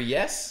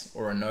Gabri-yes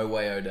or a No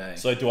Way O'Day?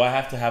 So do I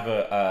have to have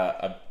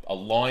a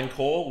line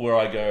call where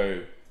I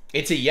go...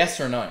 It's a yes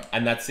or no.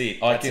 And that's it.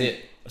 That's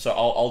it. So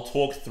I'll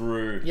talk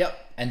through...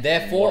 Yep. And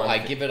therefore, What I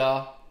I'm give it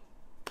a...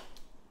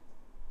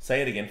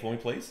 Say it again for me,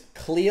 please.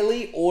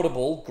 Clearly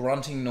audible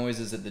grunting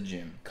noises at the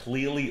gym.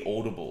 Clearly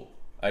audible.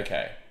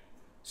 Okay.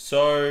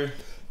 So...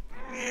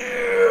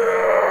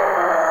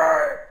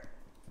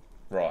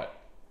 Right.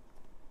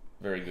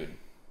 Very good.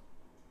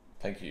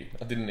 Thank you.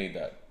 I didn't need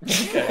that.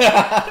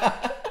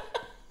 Okay.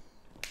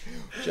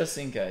 Just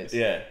in case.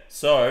 Yeah.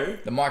 So...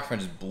 The microphone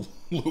just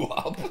blew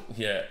up.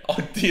 Yeah.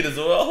 I did as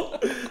well.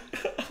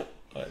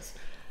 Nice.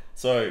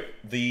 So,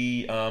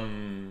 the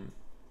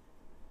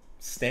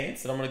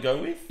stance that I'm going to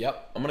go with...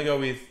 Yep. I'm going to go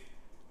with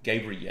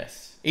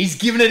Gabri-yes. He's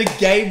giving it a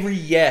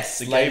Gabri-yes.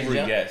 The ladies and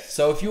Gabri-yes.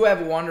 So if you were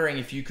ever wondering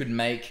if you could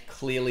make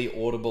clearly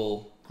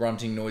audible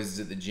grunting noises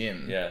at the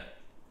gym, Yeah.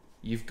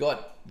 you've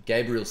got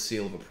Gabriel's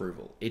seal of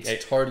approval.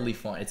 It's totally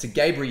fine. It's a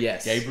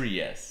Gabri-yes.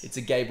 Gabri-yes. It's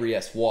a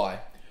Gabri-yes. Why?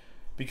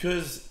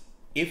 Because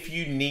if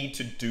you need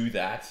to do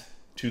that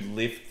to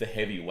lift the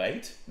heavy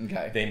weight,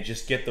 Okay. then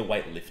just get the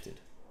weight lifted.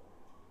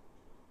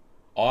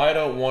 I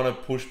don't want to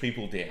push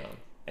people down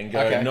and go,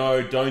 Okay.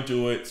 no, don't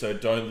do it, so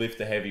don't lift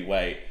the heavy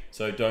weight,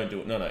 so don't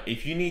do it. No.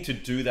 If you need to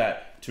do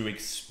that to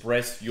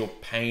express your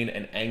pain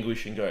and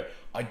anguish and go,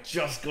 I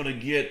just got to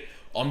get...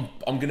 I'm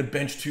going to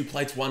bench 2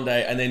 plates one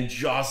day and then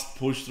just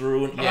push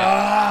through and...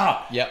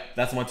 Yep.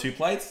 That's my 2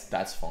 plates.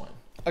 That's fine.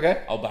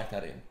 Okay. I'll back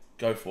that in.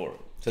 Go for it.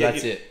 So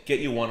that's it.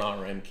 Get your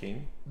 1 RM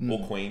king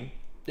or queen.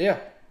 Yeah.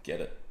 Get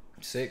it.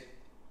 Sick.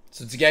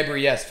 So it's a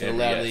Gabri-yes for the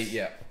loudly. Gabri-yes.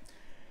 Yeah.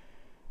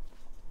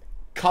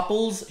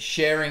 Couples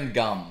sharing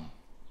gum.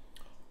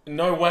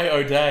 No way,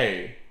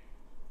 O'Day.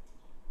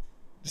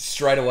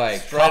 Straight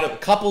away.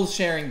 Couples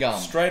sharing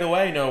gum. Straight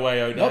away, no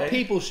way, O'Day. Not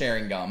people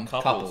sharing gum.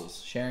 Couples.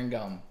 Couples sharing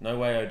gum. No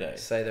way, O'Day.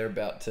 Say they're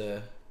about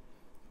to,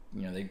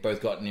 they both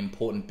got an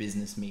important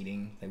business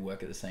meeting. They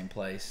work at the same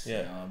place.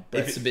 Yeah.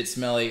 Breath's a bit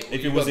smelly.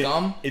 If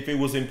it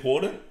was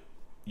important,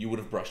 you would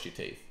have brushed your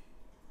teeth.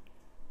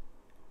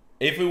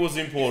 If it was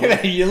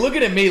important, You're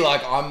looking at me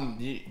like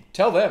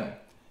tell them.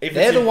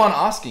 They're the one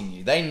asking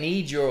you. They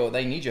need your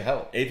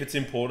help. if it's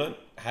important,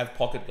 have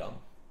pocket gum.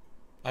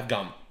 Have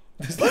gum.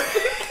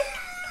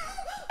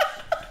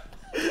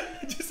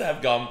 Just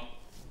have gum.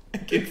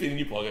 Keep it in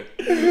your pocket.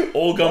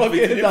 All gum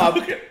fits in your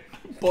pocket.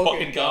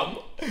 Pocket gum.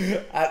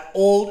 At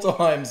all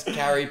times,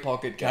 carry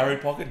pocket gum. Carry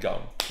pocket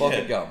gum.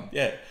 Pocket gum.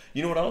 Yeah.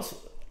 You know what else?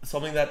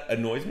 Something that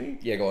annoys me?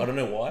 Yeah, go on. I don't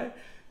know why.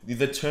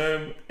 The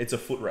term, it's a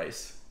foot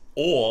race.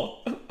 Or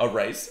a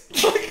race.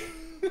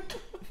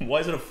 Why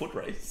is it a foot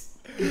race?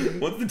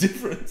 What's the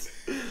difference?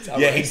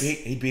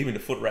 He beat him in a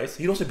foot race.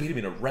 He'd also beat him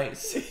in a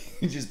race.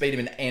 You just beat him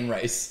in an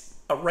race.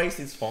 A race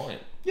is fine.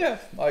 Yeah,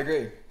 I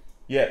agree.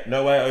 Yeah,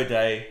 no way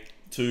O'Day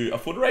to a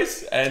foot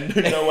race, and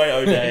no way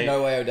O'Day.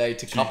 No way O'Day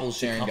to couples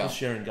sharing gum.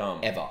 Sharing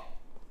gum. Ever.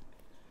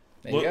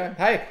 There you go.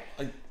 Hey,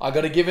 I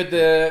got to give it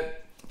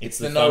it's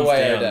the no thumbs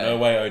way down. O'Day. No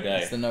way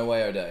O'Day. It's the no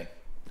way O'Day.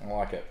 I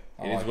like it.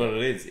 It is what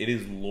it is. It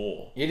is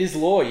law. It is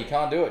law. You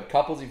can't do it.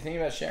 Couples, if you think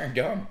about sharing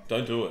gum.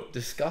 Don't do it.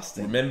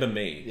 Disgusting. Remember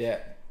me. Yeah.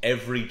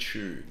 Every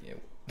chew. Yeah.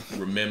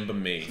 Remember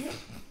me.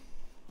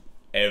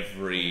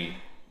 Every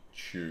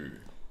chew.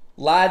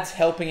 Lads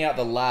helping out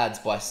the lads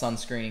by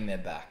sunscreening their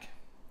back.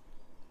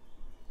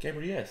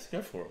 Gabri-yes,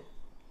 go for it.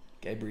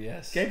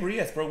 Gabri-yes.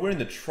 Gabri-yes, bro. We're in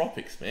the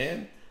tropics,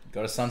 man.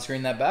 Got to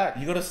sunscreen that back.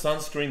 You got to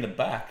sunscreen the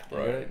back,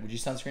 bro. Would you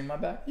sunscreen my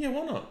back? Yeah,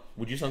 why not?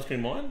 Would you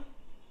sunscreen mine?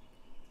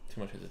 Too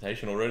much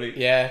hesitation already.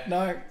 Yeah,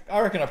 no, I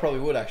reckon I probably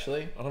would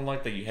actually. I don't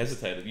like that you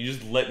hesitated. You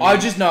just let me. I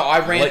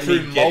ran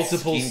through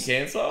multiple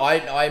skin cancer.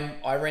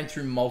 I ran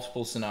through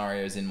multiple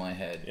scenarios in my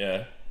head.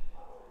 Yeah.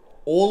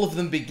 All of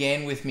them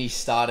began with me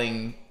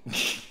starting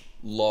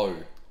low,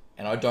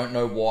 and I don't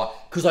know why.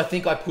 Because I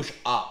think I push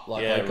up,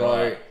 like I go.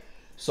 Right.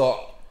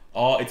 So.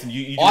 Oh, it's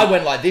you. I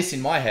went like this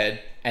in my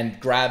head and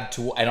grabbed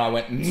to, and I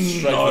went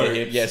straight for the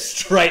hips. Yeah,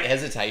 straight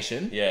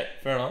hesitation. Yeah,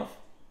 fair enough.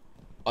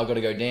 I got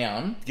to go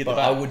down, Get but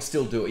the back. I would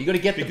still do it. You got to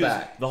get the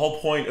back. The whole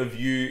point of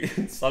you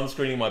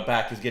sunscreening my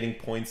back is getting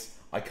points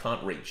I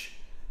can't reach.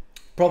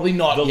 Probably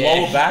not. The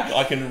lower back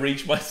I can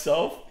reach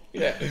myself.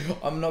 Yeah,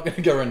 I'm not going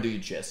to go and do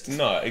your chest.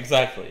 No,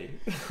 exactly.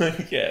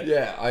 Yeah.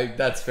 Yeah,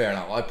 that's fair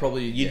enough. I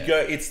probably You'd go.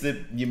 It's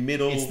your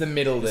middle. It's the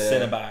middle there.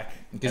 Centre back.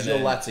 Because your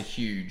lats are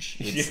huge.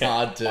 It's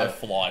hard to. I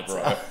fly, bro.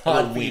 It's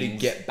hard for you to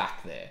get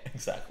back there.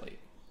 Exactly.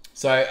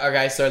 So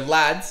okay, so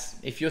lads,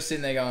 if you're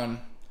sitting there going,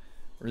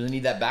 really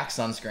need that back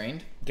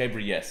sunscreened.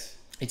 Gabri-yes.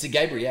 It's a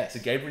Gabri-yes.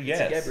 It's a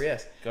Gabri-yes. It's a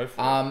Gabri-yes. Go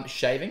for it.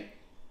 Shaving.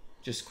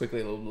 Just quickly,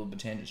 a little bit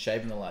tangent.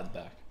 Shaving the lad's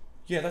back.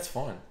 Yeah, that's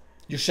fine.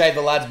 You shave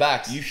the lad's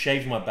backs. You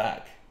shaved my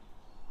back.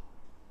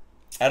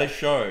 At a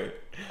show.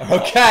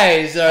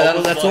 Okay,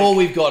 so that's all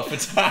we've got for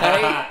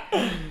today.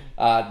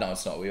 No,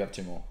 it's not. We have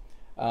 2 more.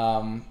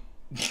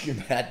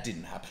 That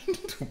didn't happen.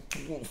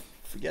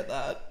 Forget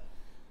that.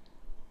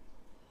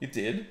 It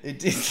did? It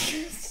did.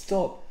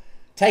 Stop.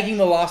 Taking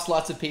the last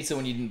slice of pizza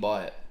when you didn't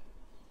buy it.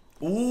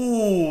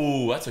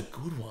 Ooh, that's a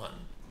good one.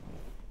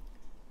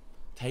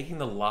 Taking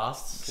the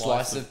last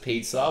slice of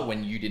pizza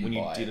when you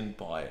didn't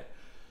buy it.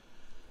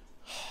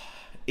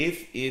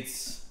 If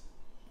it's...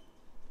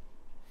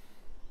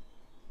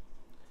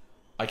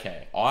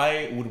 Okay,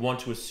 I would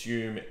want to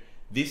assume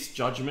this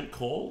judgment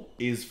call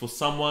is for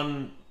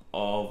someone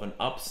of an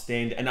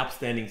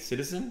upstanding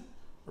citizen,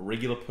 a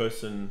regular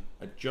person,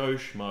 a Joe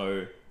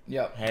Schmo.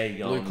 Yep. Hey,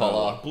 blue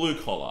collar. Blue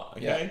collar,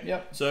 okay?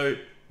 Yep. So,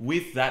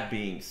 with that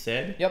being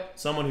said, yep.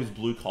 Someone who's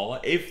blue collar,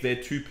 if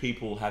they're 2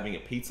 people having a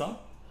pizza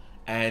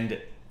and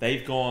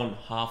they've gone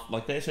half,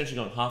 like they're essentially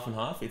gone half and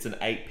half, it's an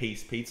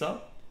 8-piece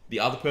pizza,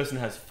 the other person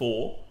has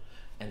 4,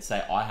 and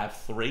say, I have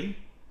 3,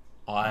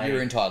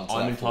 you're entitled to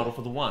I'm entitled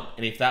for the 1.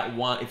 And if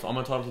I'm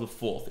entitled to the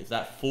 4th, if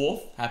that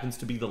 4th happens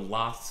to be the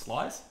last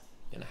slice,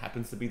 then it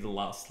happens to be the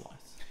last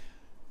slice.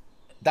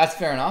 That's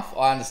fair enough.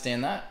 I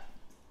understand that.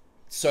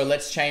 So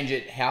let's change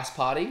it house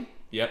party.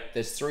 Yep.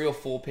 There's 3 or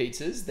 4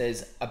 pizzas.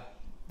 There's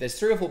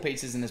 3 or 4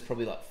 pizzas and there's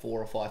probably like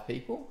 4 or 5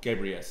 people.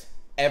 Gabri-yes.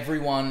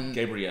 Everyone...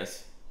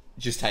 Gabri-yes.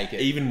 Just take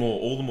it. Even more,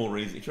 all the more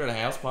reason. If you're at a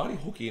house party,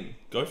 hook in.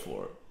 Go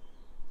for it.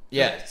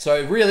 Yeah,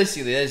 so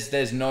realistically,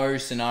 there's no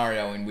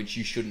scenario in which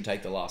you shouldn't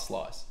take the last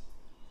slice.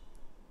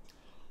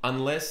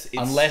 Unless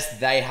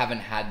they haven't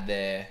had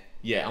their...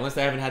 Yeah, unless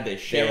they haven't had their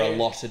share. Their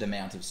allotted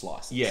amount of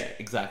slices. Yeah,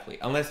 exactly.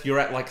 Unless you're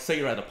at, like, say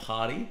you're at a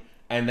party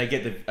and they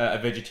get a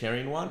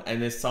vegetarian one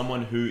and there's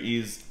someone who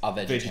is a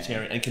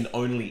vegetarian and can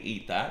only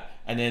eat that,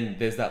 and then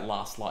there's that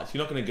last slice.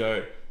 You're not going to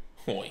go,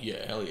 Oh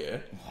yeah, hell yeah.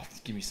 Oh,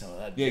 give me some of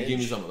that. Yeah, veg. give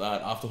me some of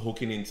that. After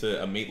hooking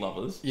into a Meat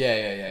Lovers. Yeah.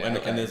 And,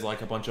 Okay. and there's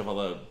like a bunch of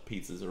other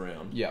pizzas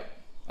around. Yeah.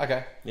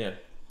 Okay. Yeah.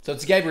 So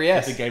it's a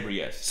Gabri-yes. It's a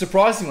Gabri-yes.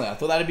 Surprisingly, I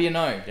thought that'd be a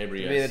no.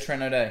 Gabri-yes. It'd be the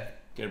Trent O'Day.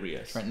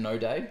 Gabri-yes. Trent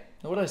O'Day?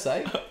 What did I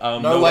say?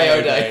 No way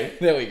O'Day.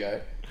 There we go.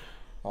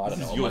 Oh, I don't This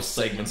know is what your my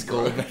segment's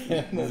segment, called. bro.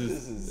 man.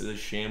 This is a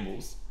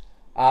shambles.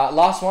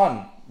 Last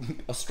one.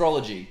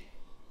 Astrology.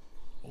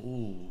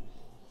 Ooh.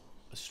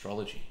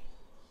 Astrology.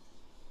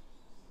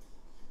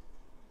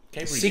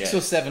 Gabri-yes. 6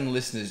 or 7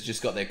 listeners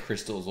just got their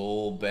crystals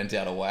all bent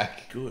out of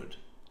whack. Good.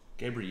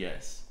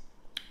 Gabri-yes.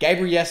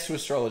 Gabri-yes to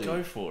astrology.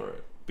 Go for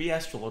it. Be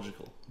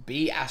astrological.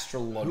 Be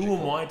astrological.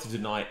 Who am I to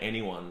deny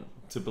anyone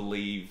to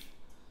believe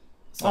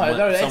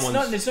No, it's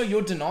someone's... not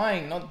you're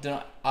denying,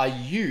 are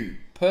you,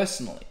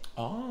 personally?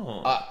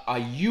 Oh. Are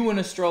you an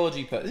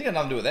astrology person? It's got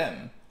nothing to do with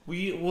them.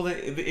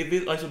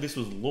 I thought this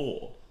was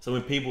law. So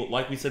when people,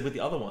 like we said with the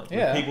other one,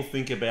 Yeah. when people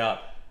think about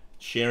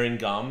sharing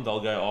gum, they'll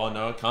go, oh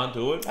no, I can't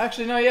do it.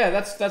 Actually, no, yeah,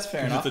 that's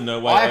fair enough. it's a no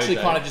way I actually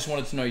O'Day. kind of just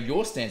wanted to know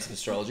your stance of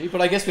astrology, but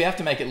I guess we have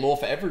to make it law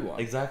for everyone.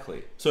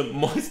 Exactly. So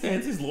my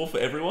stance is law for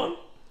everyone?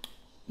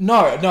 No,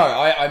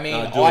 I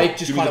mean, do I it.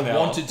 just Give me kind the of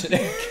power. wanted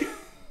to...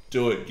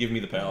 Do it. Give me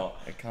the power.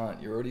 I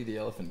can't. You're already the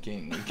Elephant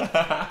King.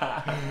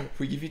 If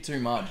we give you too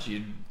much,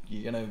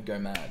 you're going to go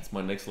mad. It's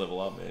my next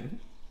level up, man.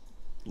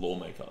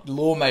 Lawmaker.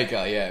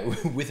 Lawmaker, yeah,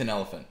 with an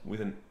elephant.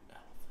 With an...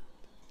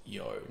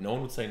 Yo, no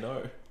one would say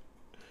no.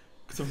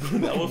 Because I've got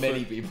an elephant.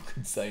 Many people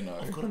could say no.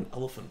 I've got an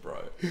elephant,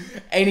 bro.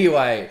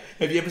 Anyway,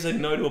 Have you ever said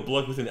no to a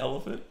bloke with an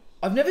elephant?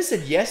 I've never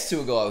said yes to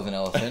a guy with an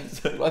elephant.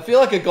 But I feel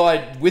like a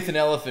guy with an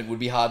elephant would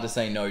be hard to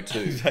say no to.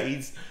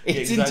 It's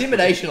It's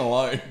intimidation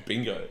alone.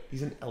 Bingo.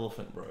 He's an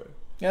elephant, bro.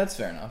 Yeah, that's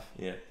fair enough.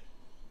 Yeah.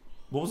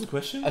 What was the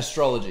question?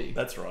 Astrology.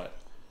 That's right.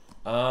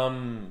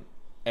 Am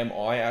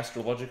I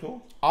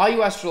astrological? Are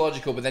you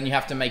astrological, but then you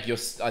have to make your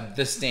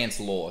the stance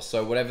law.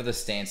 So whatever the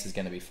stance is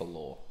going to be for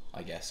law,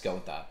 I guess. Go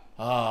with that.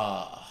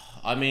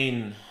 I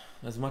mean,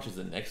 as much as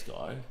the next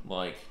guy,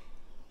 like,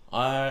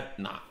 I'm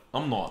not.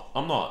 I'm not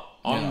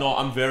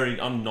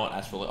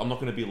astrological. I'm not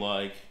going to be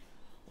like,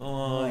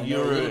 oh, I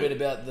you're know a little bit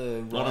about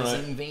the don't know.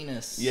 rising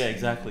Venus. Yeah,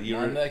 exactly.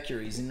 My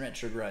Mercury's in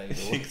retrograde.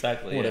 Or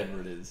Exactly. whatever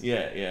it is.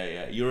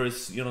 Yeah. You're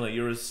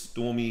a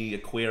stormy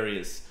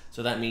Aquarius,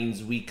 so that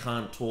means we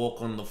can't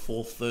talk on the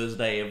 4th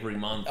Thursday every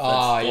month. That's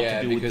got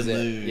to do with the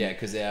moon.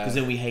 because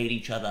then we hate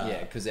each other.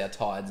 yeah, because our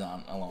tides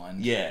aren't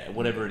aligned. Yeah,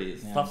 whatever it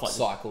is, stuff like that.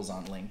 cycles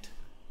aren't linked.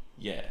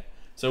 Yeah.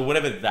 So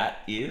whatever that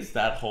is,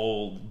 that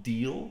whole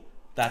deal.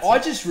 I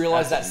just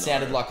realised that that's a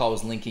sounded no. like I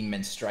was linking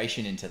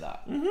menstruation into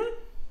that.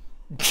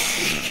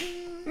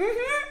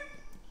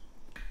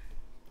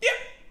 Yep.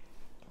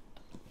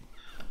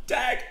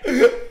 Tag.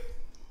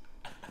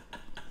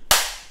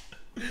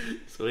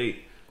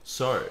 Sweet.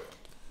 So,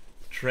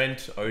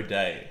 Trent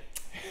O'Day,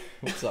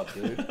 What's up,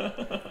 dude?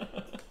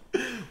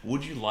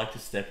 would you like to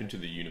step into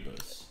the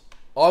universe?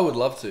 I would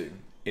love to.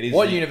 It is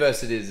what the-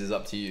 universe it is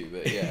up to you,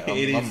 but yeah,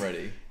 It I'm is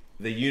ready.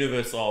 The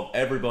universe of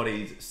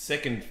everybody's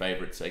second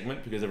favourite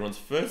segment, because everyone's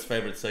first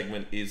favourite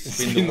segment is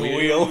Spin the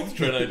Wheel with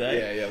Trent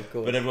O'Day. Yeah, of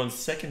course. But everyone's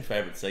second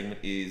favourite segment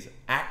is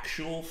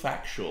Actual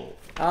Factual.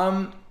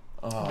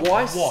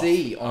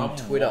 YC on what?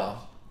 Twitter.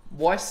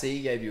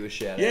 YC gave you a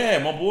shout out. Yeah,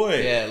 my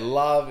boy. Yeah,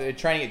 love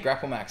training at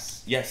Grapple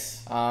Max.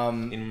 Yes.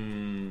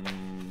 In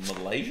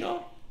Malaysia?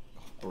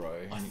 Bro.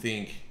 I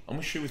think. I'm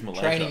going to shoot with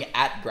Malaysia. Training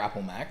at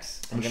Grapple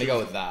Max. I'm going to go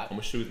with that. I'm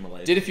going to shoot with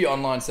Malaysia. Did a few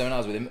online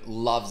seminars with him.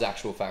 Loves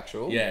Actual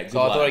Factual. Yeah, good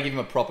so I thought lad. I'd give him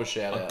a proper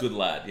shout out. Good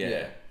lad, yeah.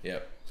 Yeah.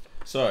 Yep.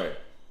 So,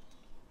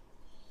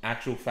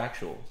 Actual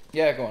Factual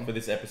Yeah, go on. for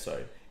this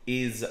episode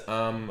is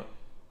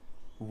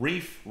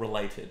reef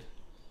related.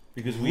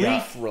 Because we are...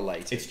 Reef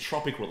related. It's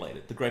tropic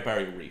related. The Great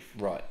Barrier Reef.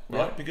 Right. Right?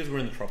 Yep. Because we're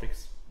in the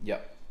tropics.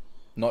 Yep.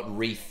 Not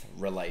reef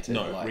related.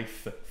 No, like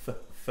reef.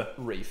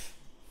 Reef.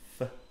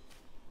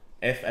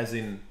 F as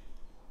in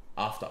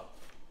after.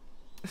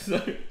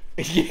 So...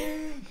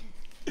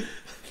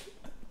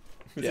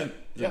 Yeah.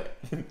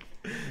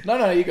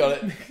 No, you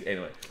got it.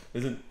 Anyway,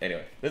 there's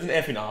an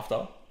F in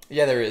after.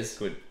 Yeah, there is.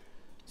 Good.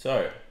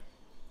 So,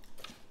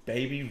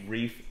 baby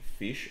reef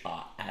fish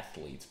are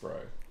athletes, bro.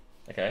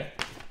 Okay?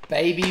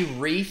 Baby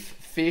reef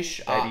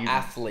fish are Baby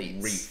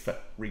athletes.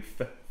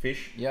 Reef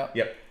fish. Yep.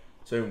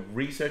 So,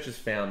 researchers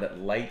found that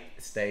late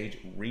stage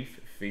reef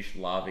fish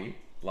larvae.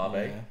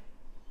 Yeah.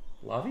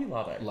 Larvae?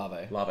 Larvae.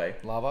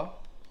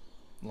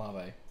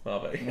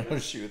 No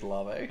shoot with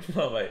larvae.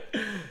 Larvae.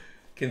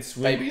 Can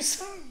swim.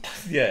 Babies.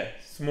 Yeah.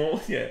 Small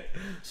swims.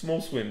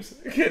 Small swims.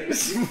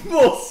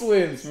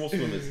 Small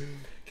swimmers.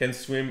 Can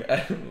swim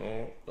at...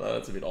 Oh,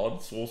 that's a bit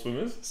odd. Small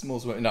swimmers. Small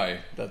swim. No,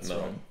 that's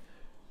No.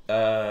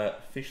 wrong.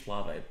 Fish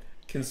larvae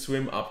can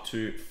swim up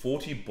to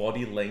 40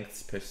 body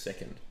lengths per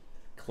second.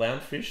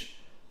 Clownfish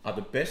are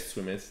the best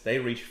swimmers. They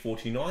reach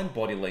 49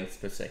 body lengths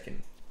per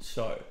second.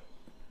 So,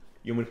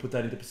 you want me to put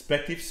that into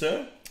perspective,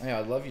 sir? Yeah,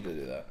 I'd love you to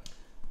do that.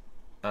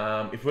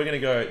 If we're going to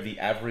go the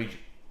average...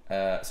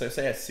 so,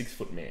 say a 6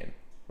 foot man,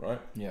 right?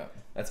 Yeah.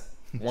 That's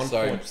 1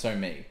 So point...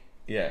 me.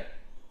 Yeah,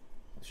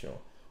 sure.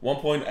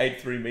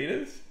 1.83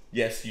 meters.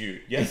 Yes,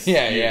 you. Yes.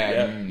 Yeah, you.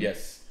 yeah.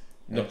 Yes.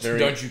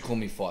 Don't you call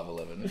me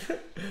 5'11".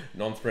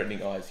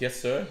 Non-threatening eyes. Yes,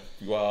 sir.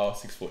 You are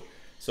 6 foot.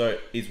 So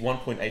it's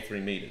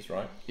 1.83 meters,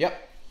 right?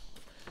 Yep.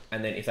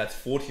 And then if that's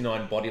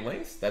 49 body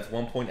lengths, that's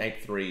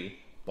 1.83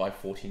 by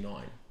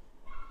 49.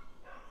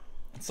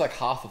 It's like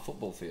half a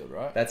football field,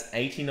 right? That's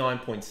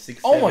 89.67.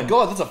 Oh my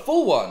god, that's a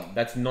full one.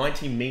 That's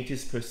 90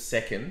 meters per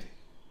second.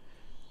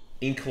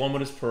 In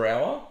kilometers per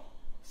hour,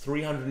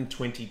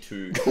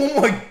 322.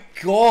 Oh my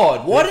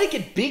god, why did it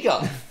get bigger?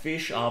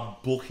 Fish are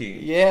booking.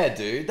 Yeah,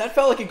 dude, that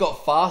felt like it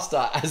got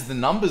faster as the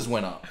numbers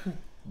went up.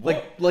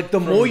 Like the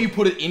more you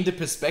put it into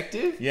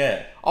perspective,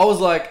 Yeah. I was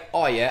like,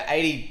 oh yeah,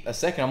 80 a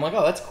second. I'm like,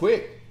 oh, that's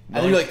quick.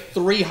 And then you're like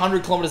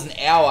 300 kilometers an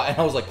hour, and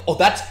I was like, oh,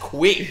 that's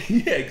quick.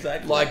 Yeah,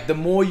 exactly. Like the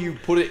more you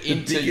put it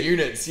into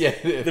units, yeah.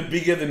 The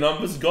bigger the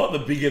numbers got, the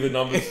bigger the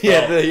numbers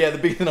felt. The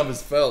bigger the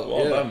numbers felt.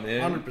 Well done,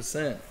 man.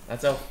 100%.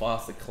 That's how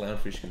fast the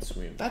clownfish can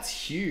swim. That's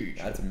huge.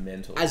 That's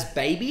mental. As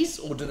babies,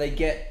 or do they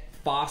get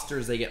faster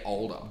as they get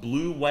older?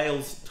 Blue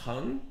whale's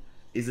tongue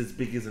is as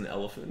big as an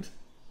elephant.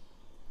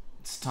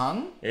 Its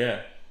tongue?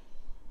 Yeah.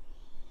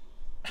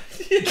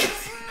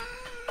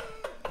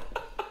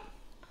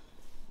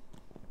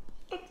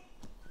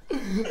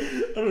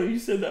 I don't know, you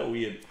said that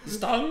weird.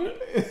 Stung?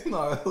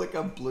 No, like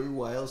a blue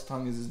whale's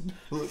tongue is as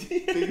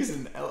big as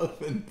an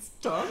elephant's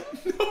tongue.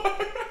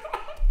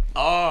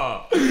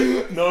 Ah,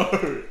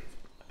 no.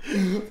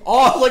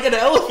 Oh, like an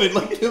elephant,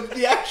 like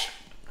the actual.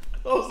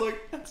 I was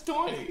like, that's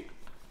tiny.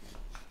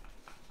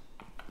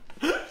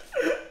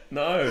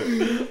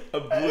 No. A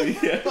blue,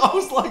 yeah. I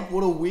was like,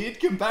 what a weird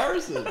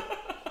comparison.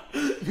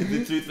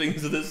 The two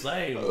things are the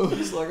same. I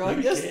was like, I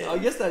Who guess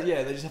cares? that,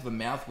 yeah, they just have a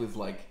mouth with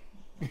like,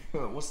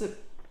 what's it?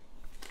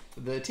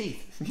 The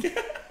teeth.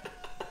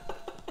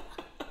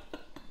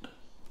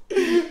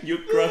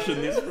 You're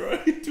crushing this, bro.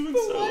 You're doing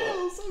so well.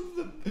 Whales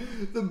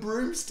have the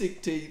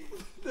broomstick teeth.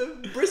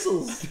 The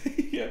bristles.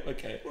 Yeah,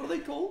 okay. What are they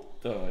called?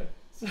 Don't know.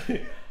 So,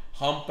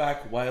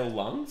 humpback whale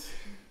lungs.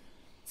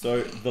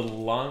 So the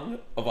lung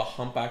of a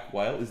humpback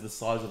whale is the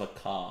size of a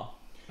car.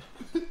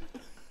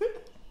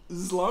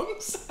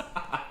 Lungs?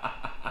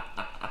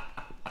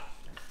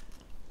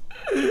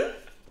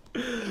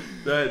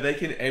 So they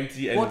can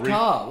empty and What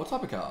car? What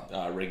type of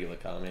car? regular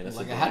car, man.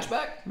 Like a sedan.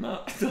 hatchback?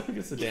 No, I don't think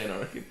it's a sedan.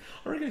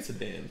 I reckon it's a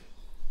sedan.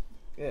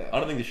 Yeah. I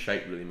don't think the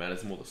shape really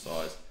matters, more the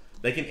size.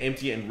 They can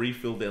empty and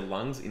refill their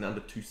lungs in under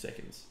 2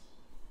 seconds.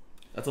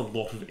 That's a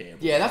lot of air.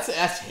 Yeah,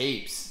 that's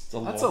heaps. It's a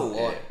That's lot a of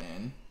lot, air.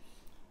 man.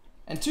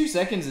 And 2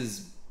 seconds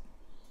is,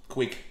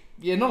 Quick.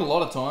 yeah, not a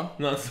lot of time.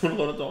 No, it's not a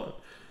lot of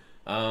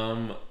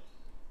time.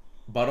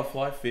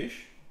 Butterfly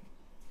fish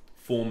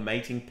form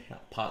mating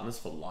partners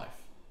for life.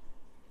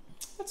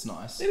 That's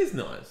nice. It is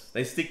nice.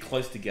 They stick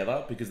close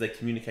together because they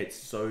communicate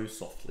so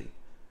softly.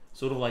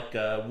 Sort of like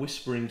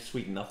whispering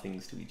sweet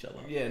nothings to each other.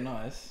 Yeah,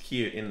 nice.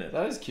 Cute, isn't it?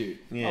 That is cute.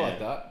 Yeah. I like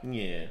that.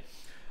 Yeah.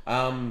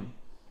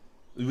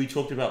 We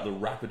talked about the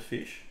rapid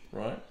fish,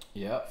 right?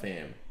 Yeah.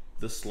 Fam.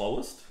 The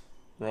slowest,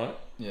 right?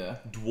 Yeah.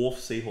 Dwarf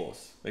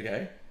seahorse,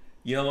 okay?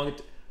 You know how long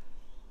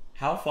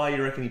how far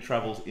you reckon he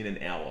travels in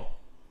an hour?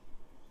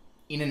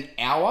 In an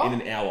hour? In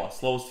an hour.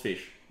 Slowest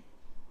fish.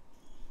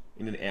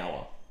 In an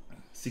hour.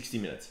 60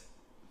 minutes.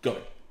 Go.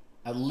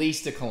 At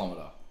least a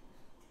kilometer.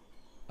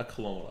 A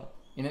kilometer.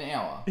 In an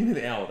hour. In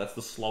an hour. That's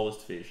the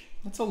slowest fish.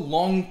 That's a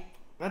long.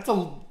 That's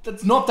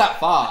not that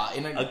far.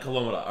 A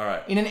kilometer. All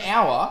right. In an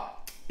hour.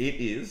 It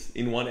is,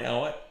 in 1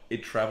 hour,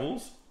 it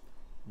travels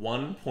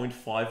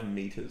 1.5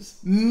 meters.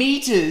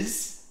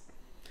 Meters?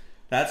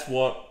 That's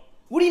what...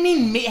 What do you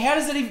mean? How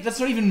does that even... That's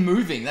not even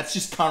moving. That's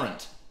just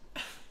current.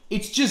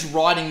 It's just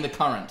riding the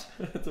current.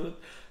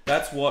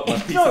 That's what... my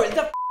piece No,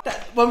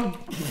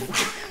 of-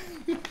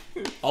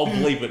 I'll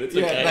bleep it. It's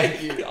Yeah, okay.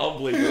 thank you. I'll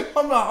bleep it.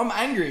 I'm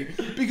angry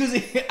because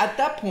at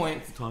that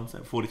point, Time's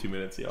at 42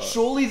 minutes. Yeah.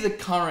 surely the Oh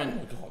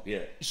current, God, yeah.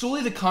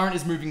 surely the current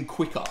is moving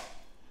quicker.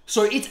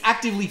 So it's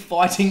actively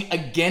fighting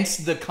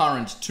against the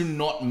current to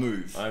not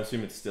move. I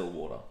assume it's still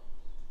water.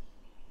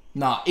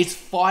 Nah, it's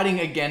fighting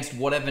against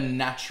whatever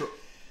natural.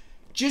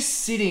 Just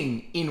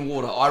sitting in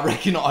water, I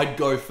reckon I'd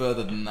go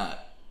further than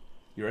that.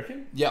 You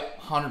reckon?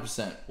 Yep,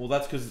 100%. Well,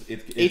 that's because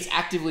It's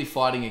actively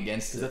fighing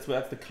against it.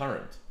 that's the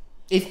current.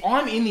 If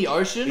I'm in the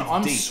ocean, It's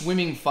I'm deep.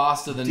 swimming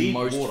faster than Deep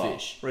most water.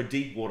 fish. Bro,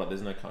 deep water.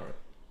 There's no current.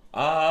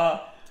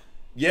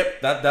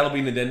 Yep. That'll be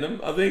an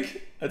addendum. I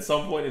think at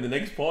some point in the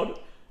next pod,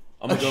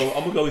 I'm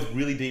gonna go with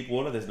really deep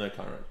water. There's no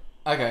current,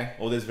 Okay.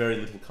 or there's very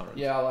little current.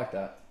 Yeah, I like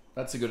that.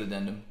 That's a good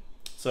addendum.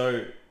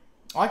 So.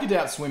 I could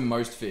outswim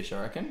most fish,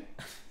 I reckon.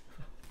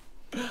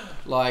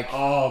 Like,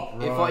 Oh,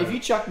 bro. if you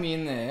chuck me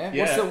in there,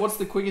 Yeah. what's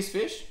the quickest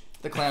fish?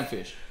 The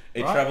clownfish.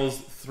 It right? travels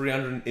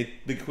 300.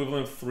 The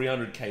equivalent of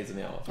 300 k's an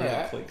hour. 300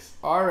 Yeah. clicks.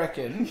 I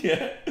reckon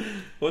Yeah.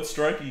 What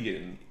stroke are you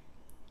getting?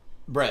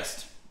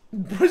 breast.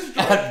 Breaststroke.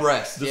 At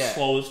breast, The yeah.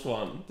 slowest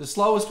one. The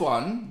slowest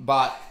one,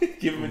 but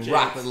Give him a chance.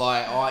 rapid.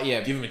 Like,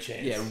 yeah, Give him a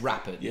chance. Yeah,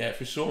 rapid. Yeah,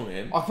 for sure,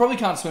 man. I probably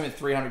can't swim at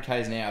 300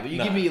 k's an hour, but you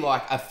No. give me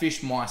like a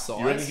fish my You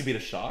reckon you size. could beat a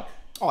shark?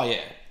 Oh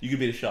yeah, You could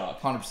beat a shark.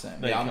 100%.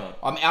 No, Yeah, you can't.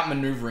 I'm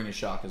outmaneuvering a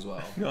shark as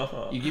well.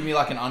 No. You give me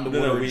like an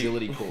underwater we-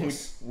 agility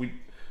course.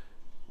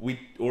 We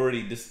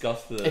already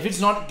discussed the If it's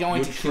not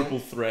going your to triple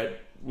kill,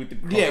 threat with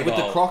the Yeah, with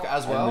the crocodile croc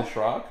as well. and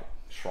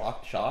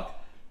the shark.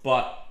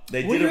 But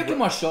they what did do you reckon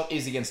my shot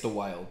is against a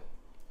whale?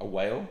 a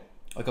whale.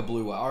 Like a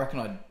blue whale. I reckon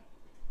I'd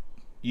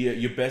Yeah,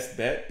 your best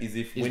bet is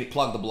if just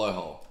plug the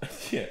blowhole.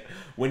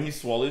 when he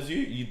swallows you,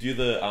 you do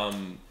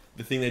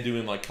the thing they do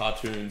in like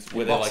cartoons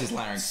where they box like his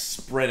larynx.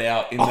 spread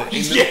out in Oh, the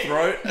yeah.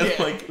 throat and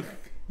Yeah. like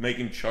make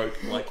him choke.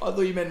 Like I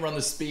thought you meant run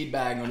the speed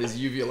bag on his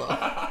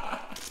uvula.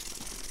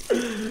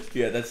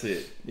 yeah, that's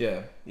it.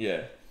 Yeah.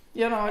 Yeah.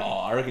 Yeah, no. Oh,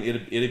 I reckon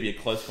it'd be a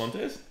close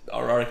contest.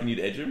 I reckon you'd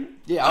edge him.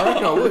 Yeah, I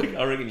reckon I would.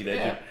 I reckon you'd edge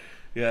him.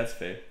 Yeah, that's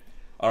fair.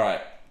 All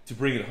right, to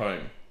bring it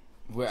home,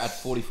 We're at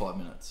 45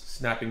 minutes.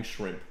 snapping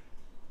shrimp,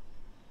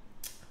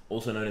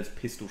 also known as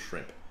pistol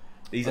shrimp.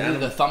 These These are the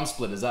animals, thumb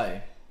splitters, eh?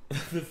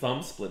 the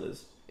thumb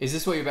splitters. Is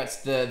this what you're about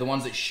to, the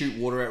ones that shoot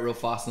water out real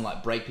fast and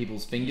like break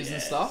people's fingers and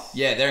Yes. stuff?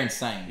 Yeah, they're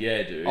insane.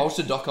 Yeah, dude. I watched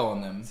a doco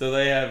on them. So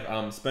they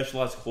have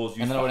specialized claws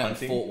used And then I for went out and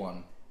hunting. fought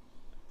one.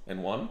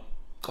 And one?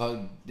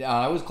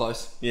 I was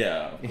close.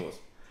 Yeah, of course.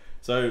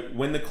 So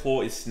when the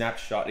claw is snapped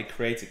shut, it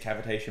creates a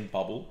cavitation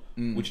bubble,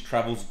 which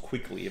travels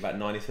quickly, about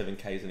 97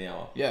 k's an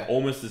hour. Yeah.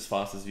 Almost as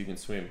fast as you can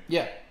swim.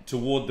 Yeah.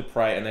 Toward the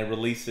prey, and they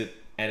release it,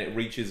 and it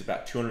reaches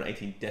about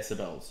 218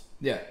 decibels.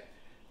 Yeah.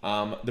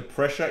 The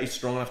pressure is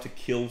strong enough to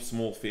kill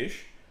small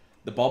fish.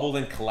 The bubble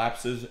then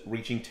collapses,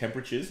 reaching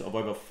temperatures of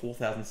over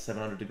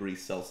 4,700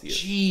 degrees Celsius.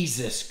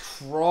 Jesus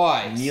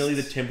Christ. Nearly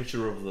the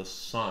temperature of the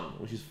sun,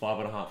 which is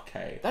 5.5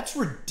 K. That's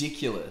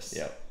ridiculous.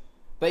 Yeah,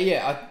 But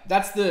yeah,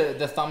 that's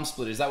the thumb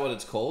splitter. Is that what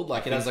it's called?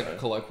 Like it has think like a so.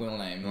 colloquial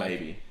name. Like,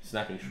 maybe.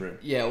 Snapping shrimp.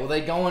 Yeah, well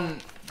they go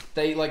and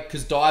they like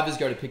because divers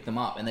go to pick them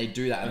up and they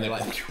do that and And they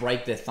they- like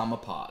break their thumb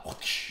apart.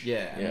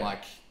 Yeah, and Yeah.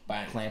 like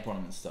Bang. clamp on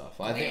them and stuff.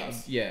 I think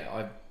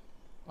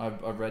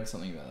I've read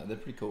something about that. They're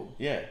pretty cool.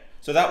 Yeah.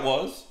 So that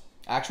was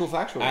Actual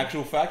factual.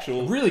 Actual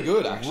Factual. Really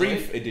good actually.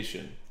 Reef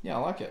edition. Yeah, I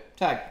like it.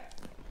 Tag.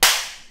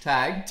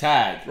 Tag.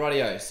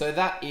 Rightio. So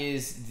that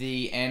is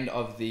the end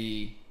of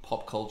the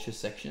pop culture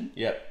section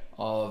Yep.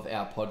 of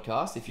our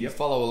podcast. If you Yep.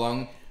 follow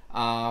along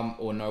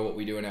or know what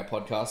we do in our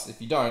podcast,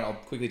 if you don't, I'll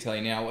quickly tell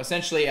you now.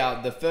 Essentially,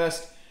 the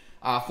first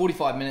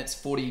 45 minutes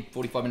of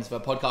our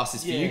podcast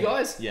is for you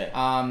guys.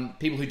 Yeah.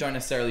 People who don't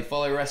necessarily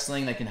follow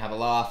wrestling, they can have a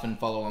laugh and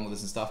follow along with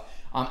us and stuff.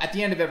 At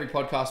the end of every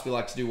podcast, we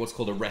like to do what's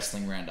called a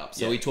wrestling roundup.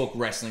 So Yeah. we talk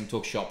wrestling,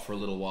 talk shop for a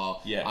little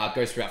while. Yeah. It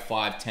goes for about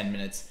 5-10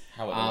 minutes.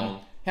 However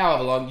long.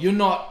 Long. You're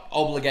not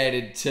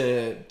obligated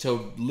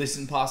to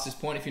listen past this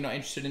point if you're not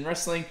interested in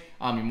wrestling.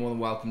 You're more than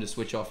welcome to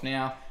switch off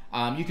now.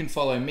 You can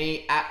follow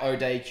me at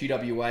O'Day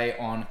QWA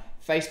on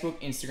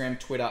Facebook, Instagram,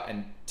 Twitter,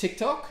 and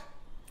TikTok.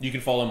 You can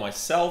follow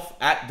myself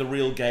at The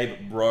Real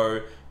Gabe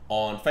Bro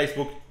on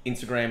Facebook,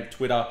 Instagram,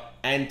 Twitter,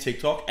 and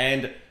TikTok.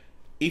 And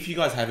if you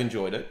guys have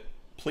enjoyed it,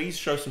 please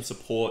show some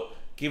support.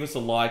 Give us a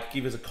like,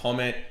 give us a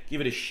comment,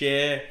 give it a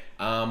share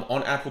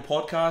on Apple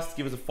Podcasts.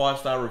 Give us a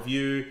 5-star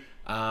review.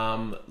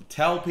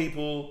 Tell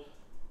people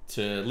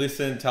to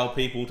listen. Tell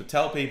people to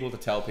tell people to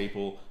tell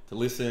people to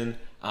listen.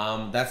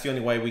 That's the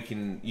only way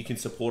you can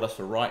support us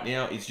for right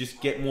now. Is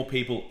just get more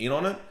people in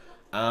on it.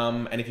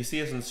 And if you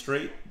see us on the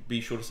street, be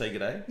sure to say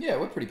g'day. Yeah,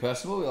 we're pretty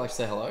personable. We like to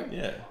say hello.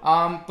 Yeah.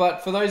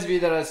 But for those of you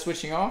that are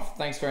switching off,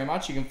 thanks very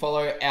much. You can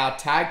follow our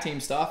tag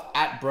team stuff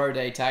at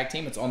BroDay Tag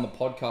Team. It's on the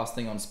podcast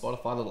thing on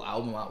Spotify, little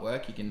album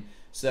artwork. You can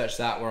search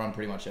that. We're on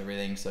pretty much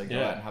everything, so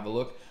go out and have a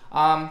look.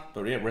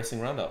 But yeah,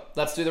 wrestling roundup.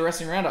 Let's do the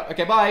wrestling roundup.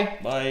 Okay, bye.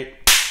 Bye.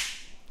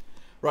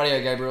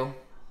 Rightio, Gabriel.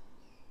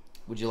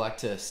 Would you like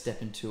to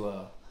step into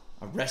a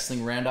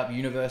wrestling roundup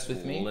universe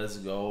with me? Let's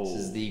go. This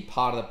is the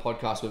part of the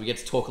podcast where we get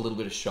to talk a little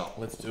bit of shop.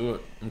 Let's do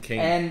it. I'm keen.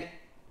 And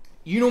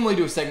you normally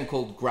do a segment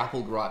called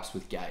Grapple Gripes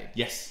with Gabe.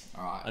 Yes.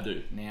 All right. I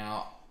do.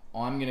 Now,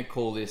 I'm going to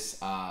call this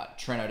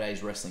Trent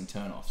O'Day's Wrestling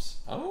Turnoffs.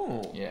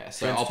 Oh. Yeah,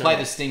 so Trent's I'll play turnoff.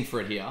 the sting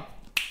for it here.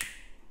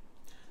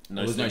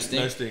 No There's sting.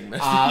 no No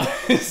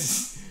sting.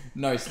 sting.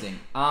 No sting.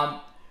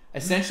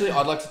 Essentially,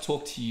 I'd like to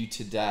talk to you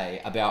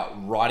today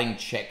about writing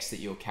checks that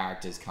your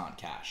characters can't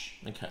cash.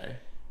 Okay.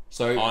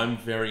 So, I'm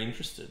very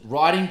interested.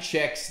 writing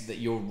checks that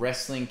your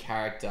wrestling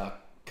character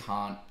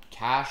can't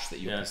cash, that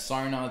your Yeah.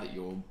 persona, that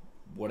your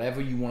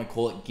whatever you want to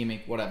call it,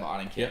 gimmick, whatever, I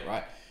don't care, Yep.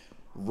 right?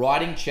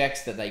 Writing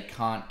checks that they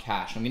can't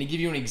cash. I'm going to give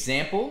you an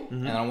example,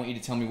 and I want you to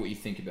tell me what you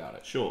think about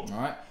it. Sure. All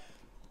right.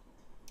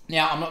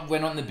 Now, we're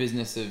not in the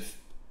business of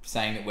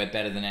saying that we're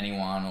better than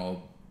anyone,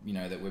 or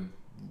that we're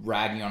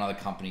ragging on other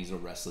companies or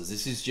wrestlers.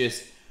 This is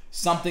just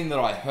something that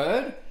I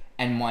heard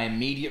and my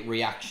immediate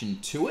reaction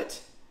to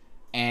it,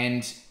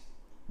 and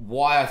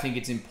why I think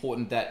it's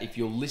important that if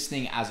you're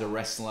listening as a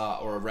wrestler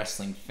or a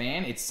wrestling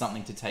fan, it's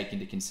something to take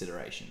into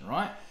consideration,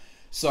 right?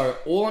 So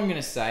all I'm going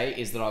to say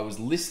is that I was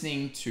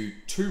listening to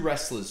two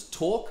wrestlers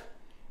talk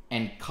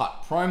and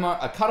cut a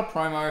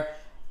promo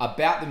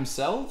about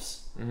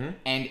themselves,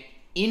 and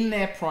in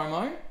their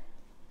promo,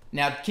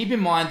 now keep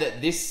in mind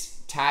that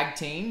this tag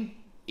team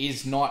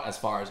is not, as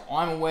far as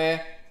I'm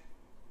aware,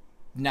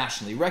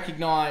 nationally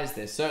recognized.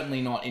 They're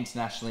certainly not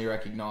internationally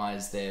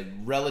recognized. They're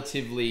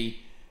relatively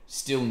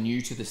still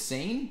new to the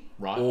scene,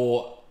 Right.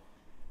 or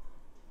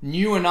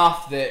new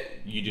enough that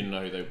You didn't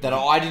know they that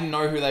I didn't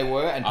know who they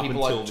were, and Up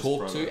people until I this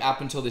talked promo. to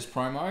up until this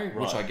promo,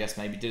 which Right. I guess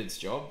maybe did its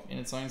job in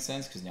its own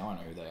sense, because now I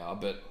know who they are,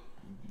 but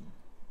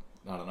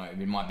I don't know,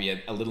 it might be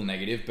a little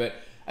negative, but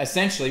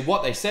essentially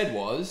what they said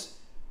was,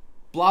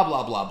 blah,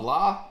 blah, blah,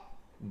 blah,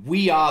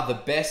 we are the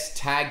best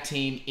tag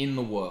team in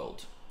the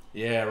world.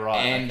 Yeah, right.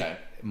 And okay.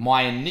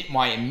 my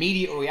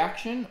immediate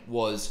reaction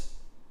was,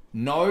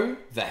 no,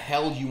 the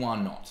hell you are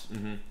not.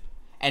 Mm-hmm.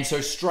 And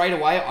so straight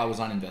away, I was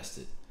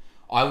uninvested.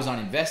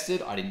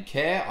 I didn't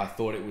care. I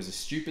thought it was a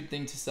stupid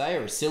thing to say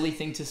or a silly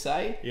thing to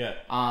say. Yeah.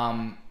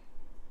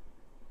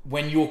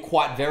 When you're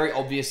quite very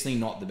obviously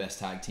not the best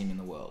tag team in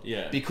the world.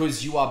 Yeah.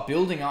 Because you are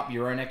building up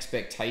your own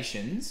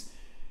expectations.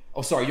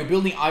 Oh, sorry, you're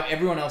building up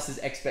everyone else's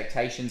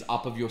expectations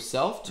up of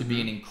yourself to be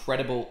an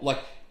incredible... Like,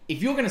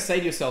 if you're going to say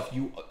to yourself,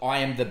 I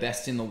am the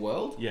best in the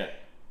world... Yeah.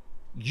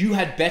 You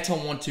had better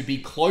want to be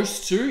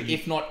close to,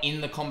 if not in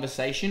the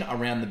conversation,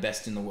 around the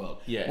best in the world.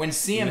 Yeah. When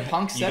CM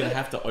Punk said You're it... going to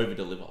have to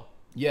over-deliver.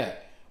 Yeah.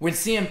 When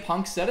CM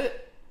Punk said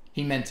it,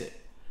 he meant it.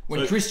 When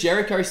So- Chris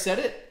Jericho said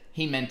it,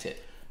 he meant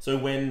it. So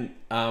when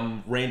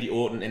Randy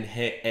Orton and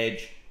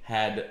Edge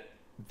had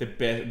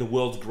the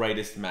world's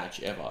greatest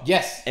match ever,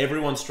 Yes.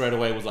 everyone straight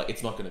away was like,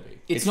 "It's not going to be.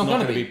 It's not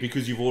gonna be.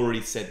 because you've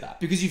already said that."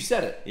 Because you've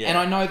said it. Yeah. And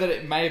I know that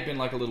it may have been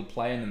like a little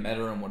play in the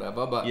meta and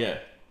whatever, but Yeah,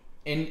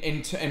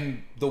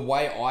 in the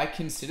way I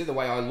consider, the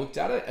way I looked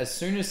at it, as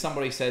soon as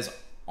somebody says,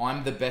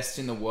 I'm the best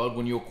in the world,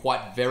 when you're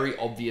quite very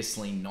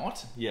obviously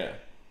not, yeah,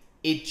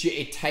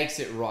 it takes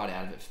it right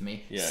out of it for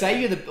me. Yeah, Say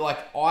yeah. you're the... Like,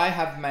 I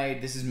have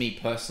made... This is me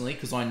personally,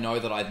 because I know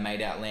that I've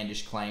made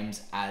outlandish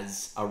claims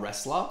as a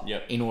wrestler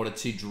Yep. in order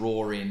to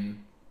draw in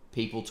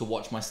people to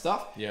watch my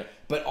stuff. yeah,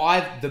 But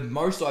the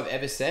most I've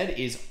ever said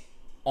is,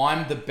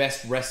 I'm the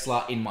best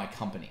wrestler in my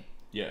company.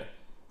 yeah,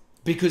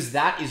 Because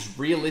that is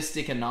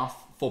realistic enough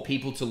for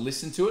people to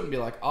listen to it and be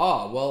like,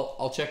 well,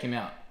 I'll check him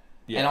out.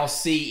 Yeah. And I'll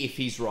see if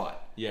he's right.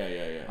 yeah,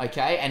 yeah.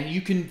 Okay? And you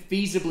can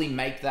feasibly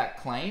make that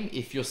claim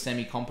if you're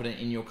semi-competent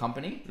in your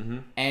company,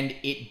 and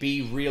it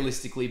be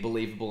realistically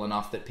believable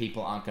enough that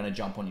people aren't going to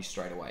jump on you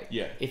straight away.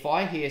 Yeah. If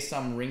I hear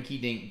some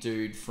rinky-dink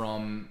dude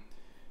from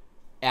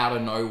out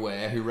of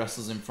nowhere who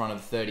wrestles in front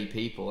of 30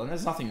 people, and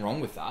there's nothing wrong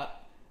with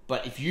that,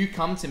 but if you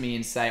come to me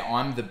and say,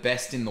 I'm the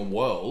best in the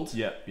world...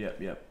 Yep.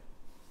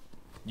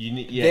 You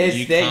need,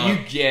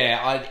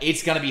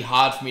 it's going to be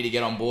hard for me to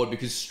get on board,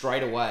 because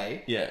straight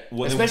away, yeah,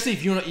 especially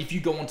if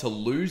you go on to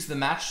lose the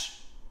match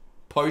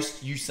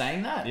post you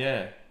saying that,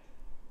 yeah,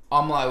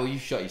 I'm like, well, you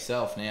shot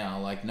yourself now.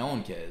 Like, no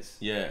one cares.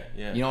 yeah,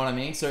 yeah. You know what I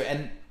mean? So,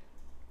 and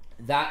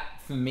that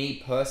for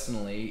me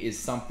personally is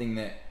something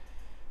that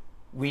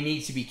we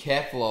need to be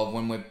careful of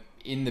when we're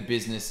in the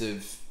business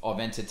of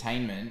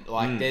entertainment.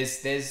 Like,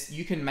 there's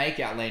you can make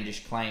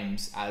outlandish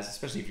claims, as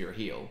especially if you're a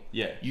heel.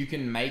 Yeah. You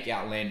can make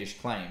outlandish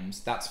claims.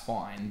 That's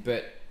fine,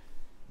 but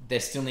there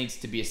still needs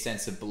to be a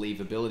sense of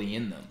believability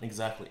in them.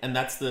 Exactly, and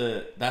that's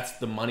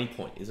the money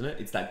point, isn't it?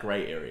 It's that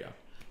grey area.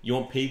 You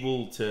want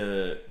people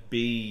to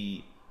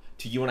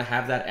you want to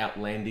have that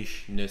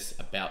outlandishness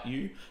about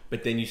you,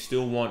 but then you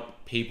still want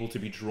people to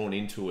be drawn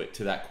into it,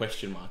 to that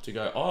question mark, to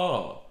go,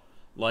 oh,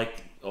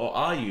 like, or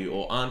are you,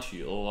 or aren't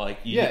you, or like,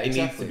 it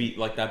needs to be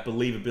like that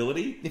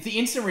believability. If the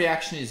instant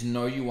reaction is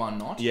no, you are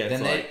not, Yeah, then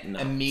it's they're like, nah,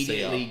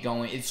 immediately see ya.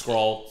 going, it's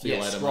Scroll, see you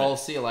later, scroll, mate.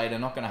 see you later,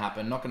 not going to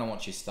happen, not going to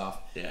watch your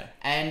stuff. Yeah.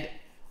 And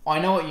I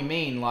know what you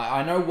mean. Like,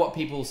 I know what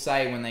people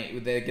say when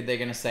they're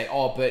going to say,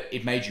 oh, but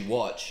it made you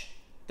watch.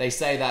 They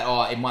say that,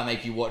 oh, it might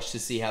make you watch to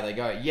see how they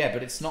go. Yeah,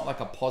 but it's not like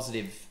a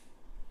positive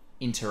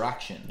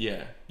interaction.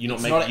 Yeah, you're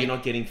It's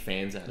not getting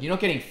fans out of it. You're not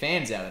getting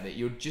fans out of it.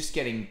 You're just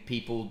getting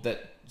people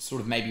that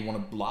sort of maybe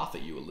want to laugh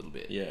at you a little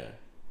bit. Yeah,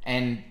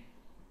 And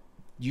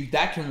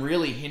that can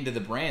really hinder the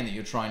brand that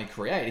you're trying to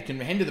create. It can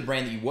hinder the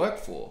brand that you work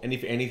for. and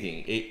if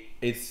anything,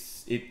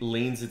 it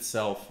leans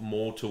itself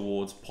more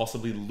towards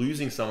possibly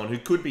losing someone who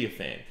could be a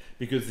fan,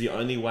 because the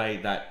only way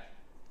that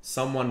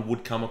someone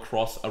would come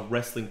across a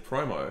wrestling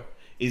promo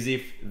is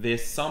if they're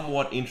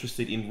somewhat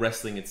interested in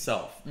wrestling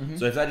itself.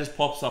 So if that just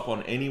pops up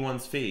on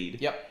anyone's feed,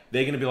 Yep.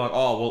 they're going to be like,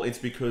 oh, well, it's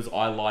because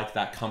I like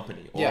that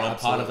company, or Yeah, I'm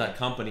part of absolutely. that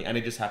company, and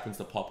it just happens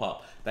to pop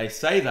up. They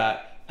say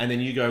that, and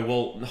then you go,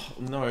 well,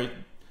 no,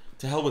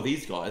 to hell with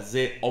these guys.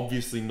 They're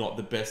obviously not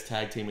the best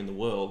tag team in the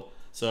world,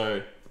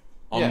 so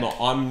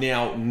I'm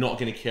now not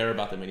going to care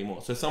about them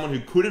anymore. So someone who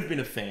could have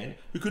been a fan,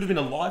 who could have been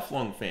a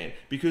lifelong fan,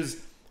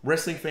 because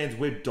wrestling fans,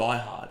 we're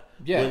diehard.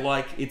 Yeah. We're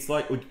like, it's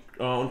like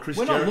on Chris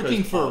We're Jericho's not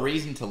looking for a pod.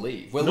 reason to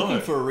leave. We're No.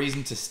 looking for a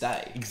reason to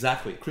stay.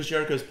 Exactly. Chris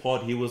Jericho's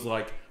pod, he was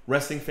like,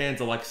 wrestling fans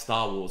are like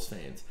Star Wars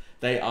fans.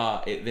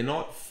 They're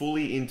not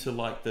fully into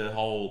like the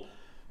whole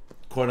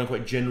quote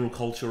unquote general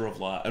culture of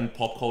like and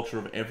pop culture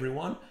of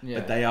everyone, Yeah.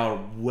 but they are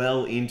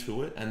well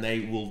into it, and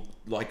they will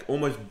like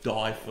almost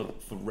die for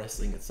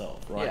wrestling itself,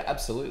 right? Yeah,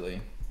 absolutely.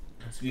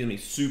 Excuse me,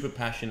 super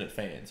passionate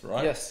fans,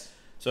 right? Yes.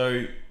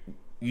 So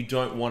you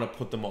don't want to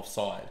put them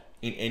offside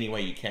in any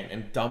way you can,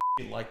 and dumb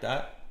shit like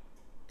that,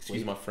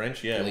 excuse my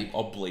French, yeah, Bleep.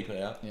 I'll bleep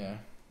it out. Yeah.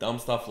 Dumb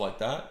stuff like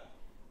that,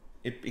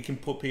 it can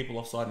put people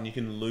offside, and you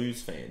can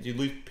lose fans. You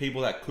lose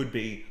people that could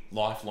be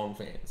lifelong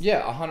fans.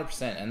 Yeah,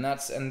 100%.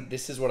 And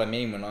this is what I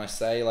mean when I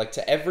say, like,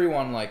 to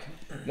everyone, like,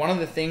 one of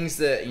the things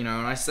that, you know,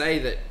 and I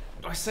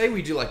say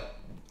we do, like,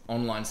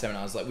 online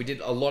seminars. Like, we did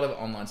a lot of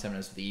online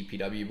seminars for the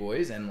EPW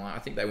boys, and, like, I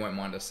think they won't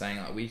mind us saying,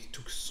 like, we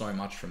took so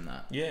much from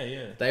that. Yeah,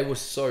 yeah. They were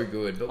so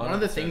good. But one of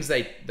the 100%. things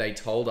they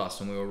told us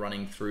when we were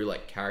running through,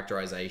 like,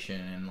 characterization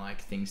and,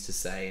 like, things to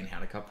say and how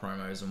to cut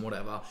promos and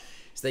whatever,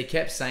 is they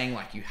kept saying,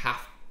 like,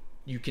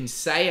 you can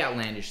say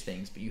outlandish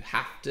things, but you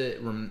have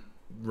to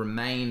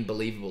remain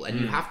believable, and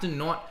you have to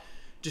not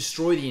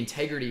destroy the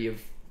integrity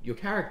of your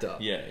character.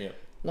 Yeah, yeah.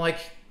 Like,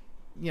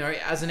 you know,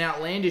 as an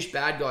outlandish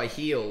bad guy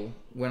heel,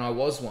 when I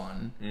was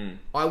one,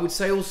 I would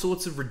say all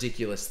sorts of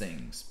ridiculous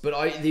things,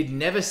 but they'd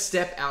never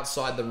step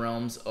outside the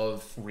realms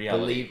of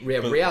Reality.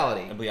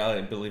 reality.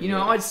 Believability. You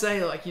know, I'd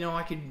say, like, you know,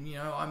 I could, you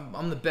know,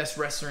 I'm the best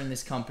wrestler in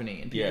this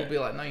company, and people Yeah. would be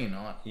like, no, you're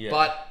not. Yeah.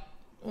 But,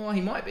 well,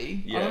 he might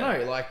be. I don't Yeah.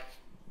 know. Like,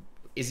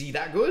 is he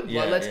that good?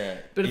 Yeah, Like, yeah.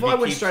 But if If he I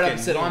went keeps straight up and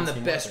getting said, I'm wins, the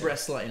he best might be.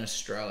 wrestler in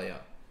Australia,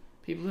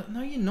 people are like,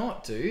 no, you're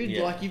not, dude.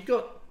 Yeah. Like, you've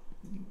got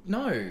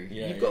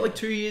like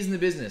 2 years in the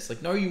business.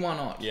 Like, no, you are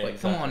not. Yeah, like,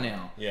 exactly. come on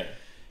now. Yeah.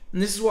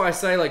 And this is why I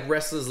say, like,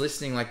 wrestlers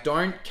listening, like,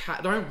 don't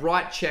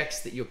write checks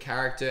that your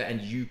character and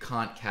you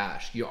can't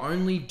cash. You're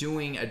only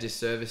doing a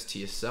disservice to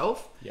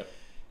yourself. Yep.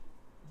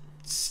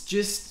 It's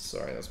just,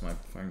 sorry, that's my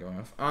phone going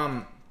off.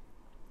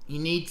 You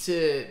need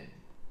to,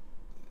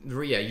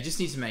 you just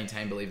need to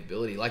maintain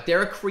believability. Like,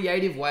 there are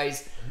creative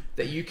ways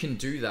that you can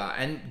do that,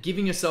 and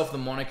giving yourself the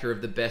moniker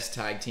of the best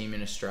tag team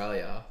in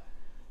Australia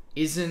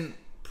isn't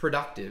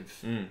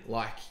productive.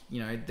 Like,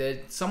 you know,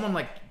 someone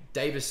like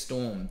Davis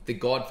Storm, the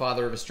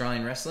godfather of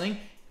Australian wrestling,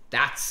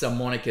 that's a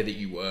moniker that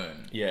you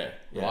earn. Yeah.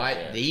 Right?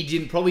 Yeah.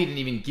 He probably didn't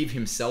even give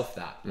himself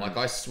that. Like,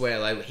 I swear,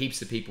 like,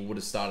 heaps of people would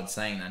have started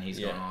saying that, and he's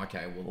gone, oh,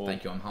 okay, well,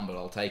 thank you, I'm humbled,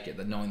 I'll take it.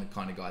 That knowing the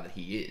kind of guy that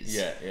he is.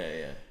 Yeah.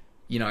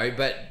 You know,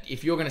 but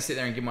if you're going to sit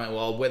there and give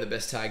we're the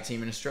best tag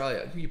team in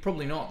Australia, you're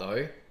probably not,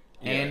 though.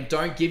 Yeah. And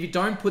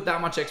don't put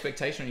that much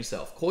expectation on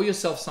yourself. Call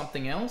yourself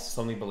something else.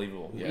 Something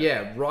believable.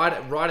 Yeah,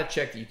 write a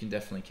check that you can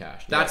definitely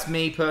cash. That's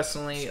me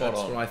personally. Spot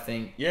That's on. what I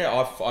think.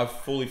 Yeah, I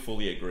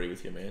fully agree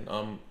with you,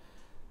 man.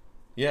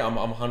 Yeah, I'm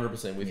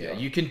 100% with Yeah, you.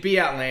 you can be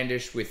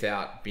outlandish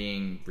without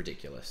being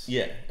ridiculous.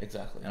 Yeah,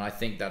 exactly. And I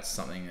think that's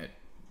something that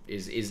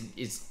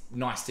is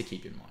nice to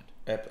keep in mind.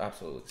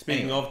 Absolutely.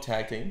 Speaking of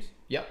tag teams,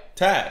 Yep.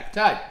 tag.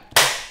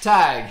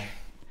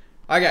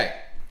 Okay.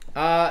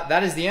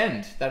 That is the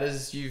end. That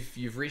is,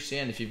 you've reached the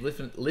end. If you've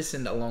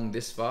listened along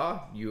this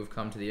far, you have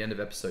come to the end of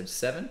episode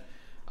 7.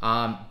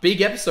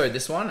 Big episode,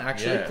 this one,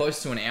 actually, Yeah.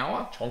 close to an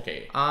hour.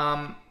 Chonky.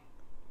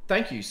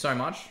 Thank you so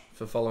much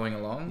for following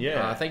along.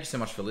 Yeah. Thank you so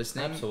much for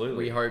listening.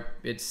 Absolutely. We hope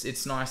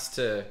it's nice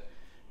to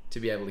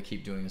be able to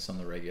keep doing this on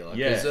the regular.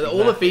 Yeah, 'Cause all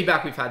the exactly.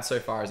 feedback we've had so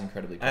far is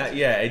incredibly positive.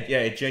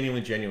 It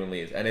genuinely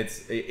is. And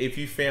if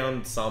you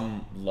found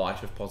some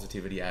light of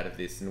positivity out of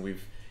this, and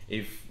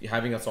if you're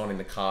having us on in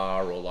the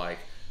car or like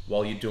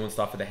while you're doing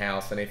stuff at the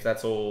house, and if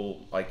that's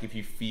all, like, if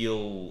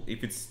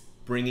it's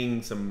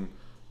bringing some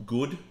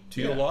good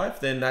to your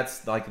life, then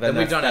that's like Then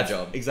we've done our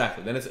job.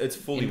 Exactly. Then it's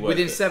fully worth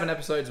Within it. 7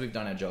 episodes, we've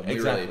done our job. We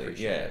Exactly. really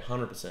appreciate it.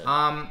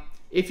 100%.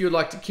 If you'd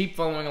like to keep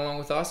following along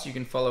with us, you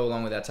can follow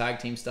along with our tag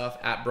team stuff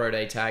at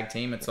BroDay Tag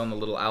Team. It's on the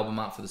little album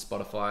art for the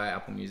Spotify,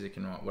 Apple Music,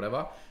 and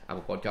whatever,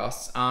 Apple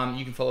Podcasts.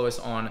 You can follow us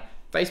on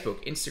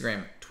Facebook,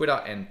 Instagram, Twitter,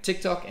 and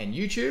TikTok, and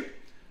YouTube.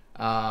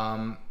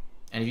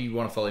 And if you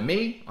want to follow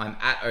me, I'm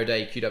at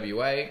O'Day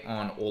QWA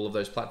on all of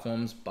those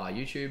platforms, bar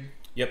YouTube.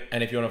 Yep.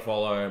 And if you want to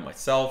follow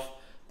myself,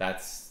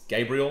 that's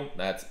Gabriel.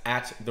 That's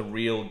at the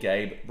real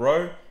Gabe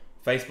Bro.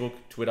 Facebook,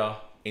 Twitter,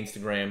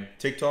 Instagram,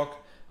 TikTok.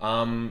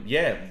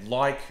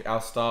 Like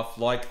our stuff,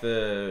 like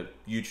the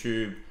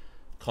YouTube,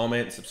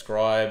 comment,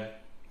 subscribe,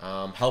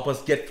 help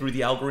us get through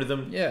the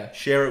algorithm. Yeah.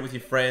 Share it with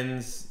your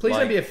friends. Please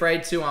don't be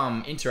afraid to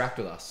interact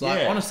with us.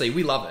 Like, Yeah. honestly,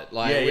 we love it.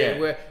 Like,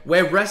 Yeah.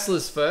 we're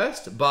wrestlers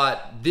first,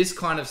 but this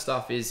kind of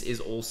stuff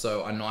is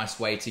also a nice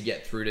way to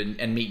get through to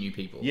and meet new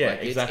people. Yeah,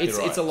 like, exactly it's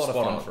right. a lot Spot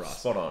of fun on, for us.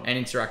 spot on. And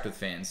interact with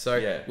fans. So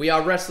Yeah. we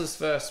are wrestlers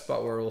first,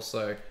 but we're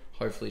also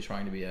hopefully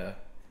trying to be a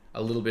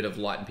little bit of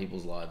light in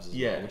people's lives as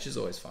well, which is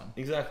always fun.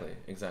 Exactly.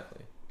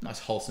 Nice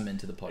wholesome end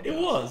to the podcast. It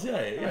was,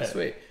 yeah. Oh,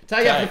 sweet.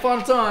 Tag out for the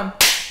final time.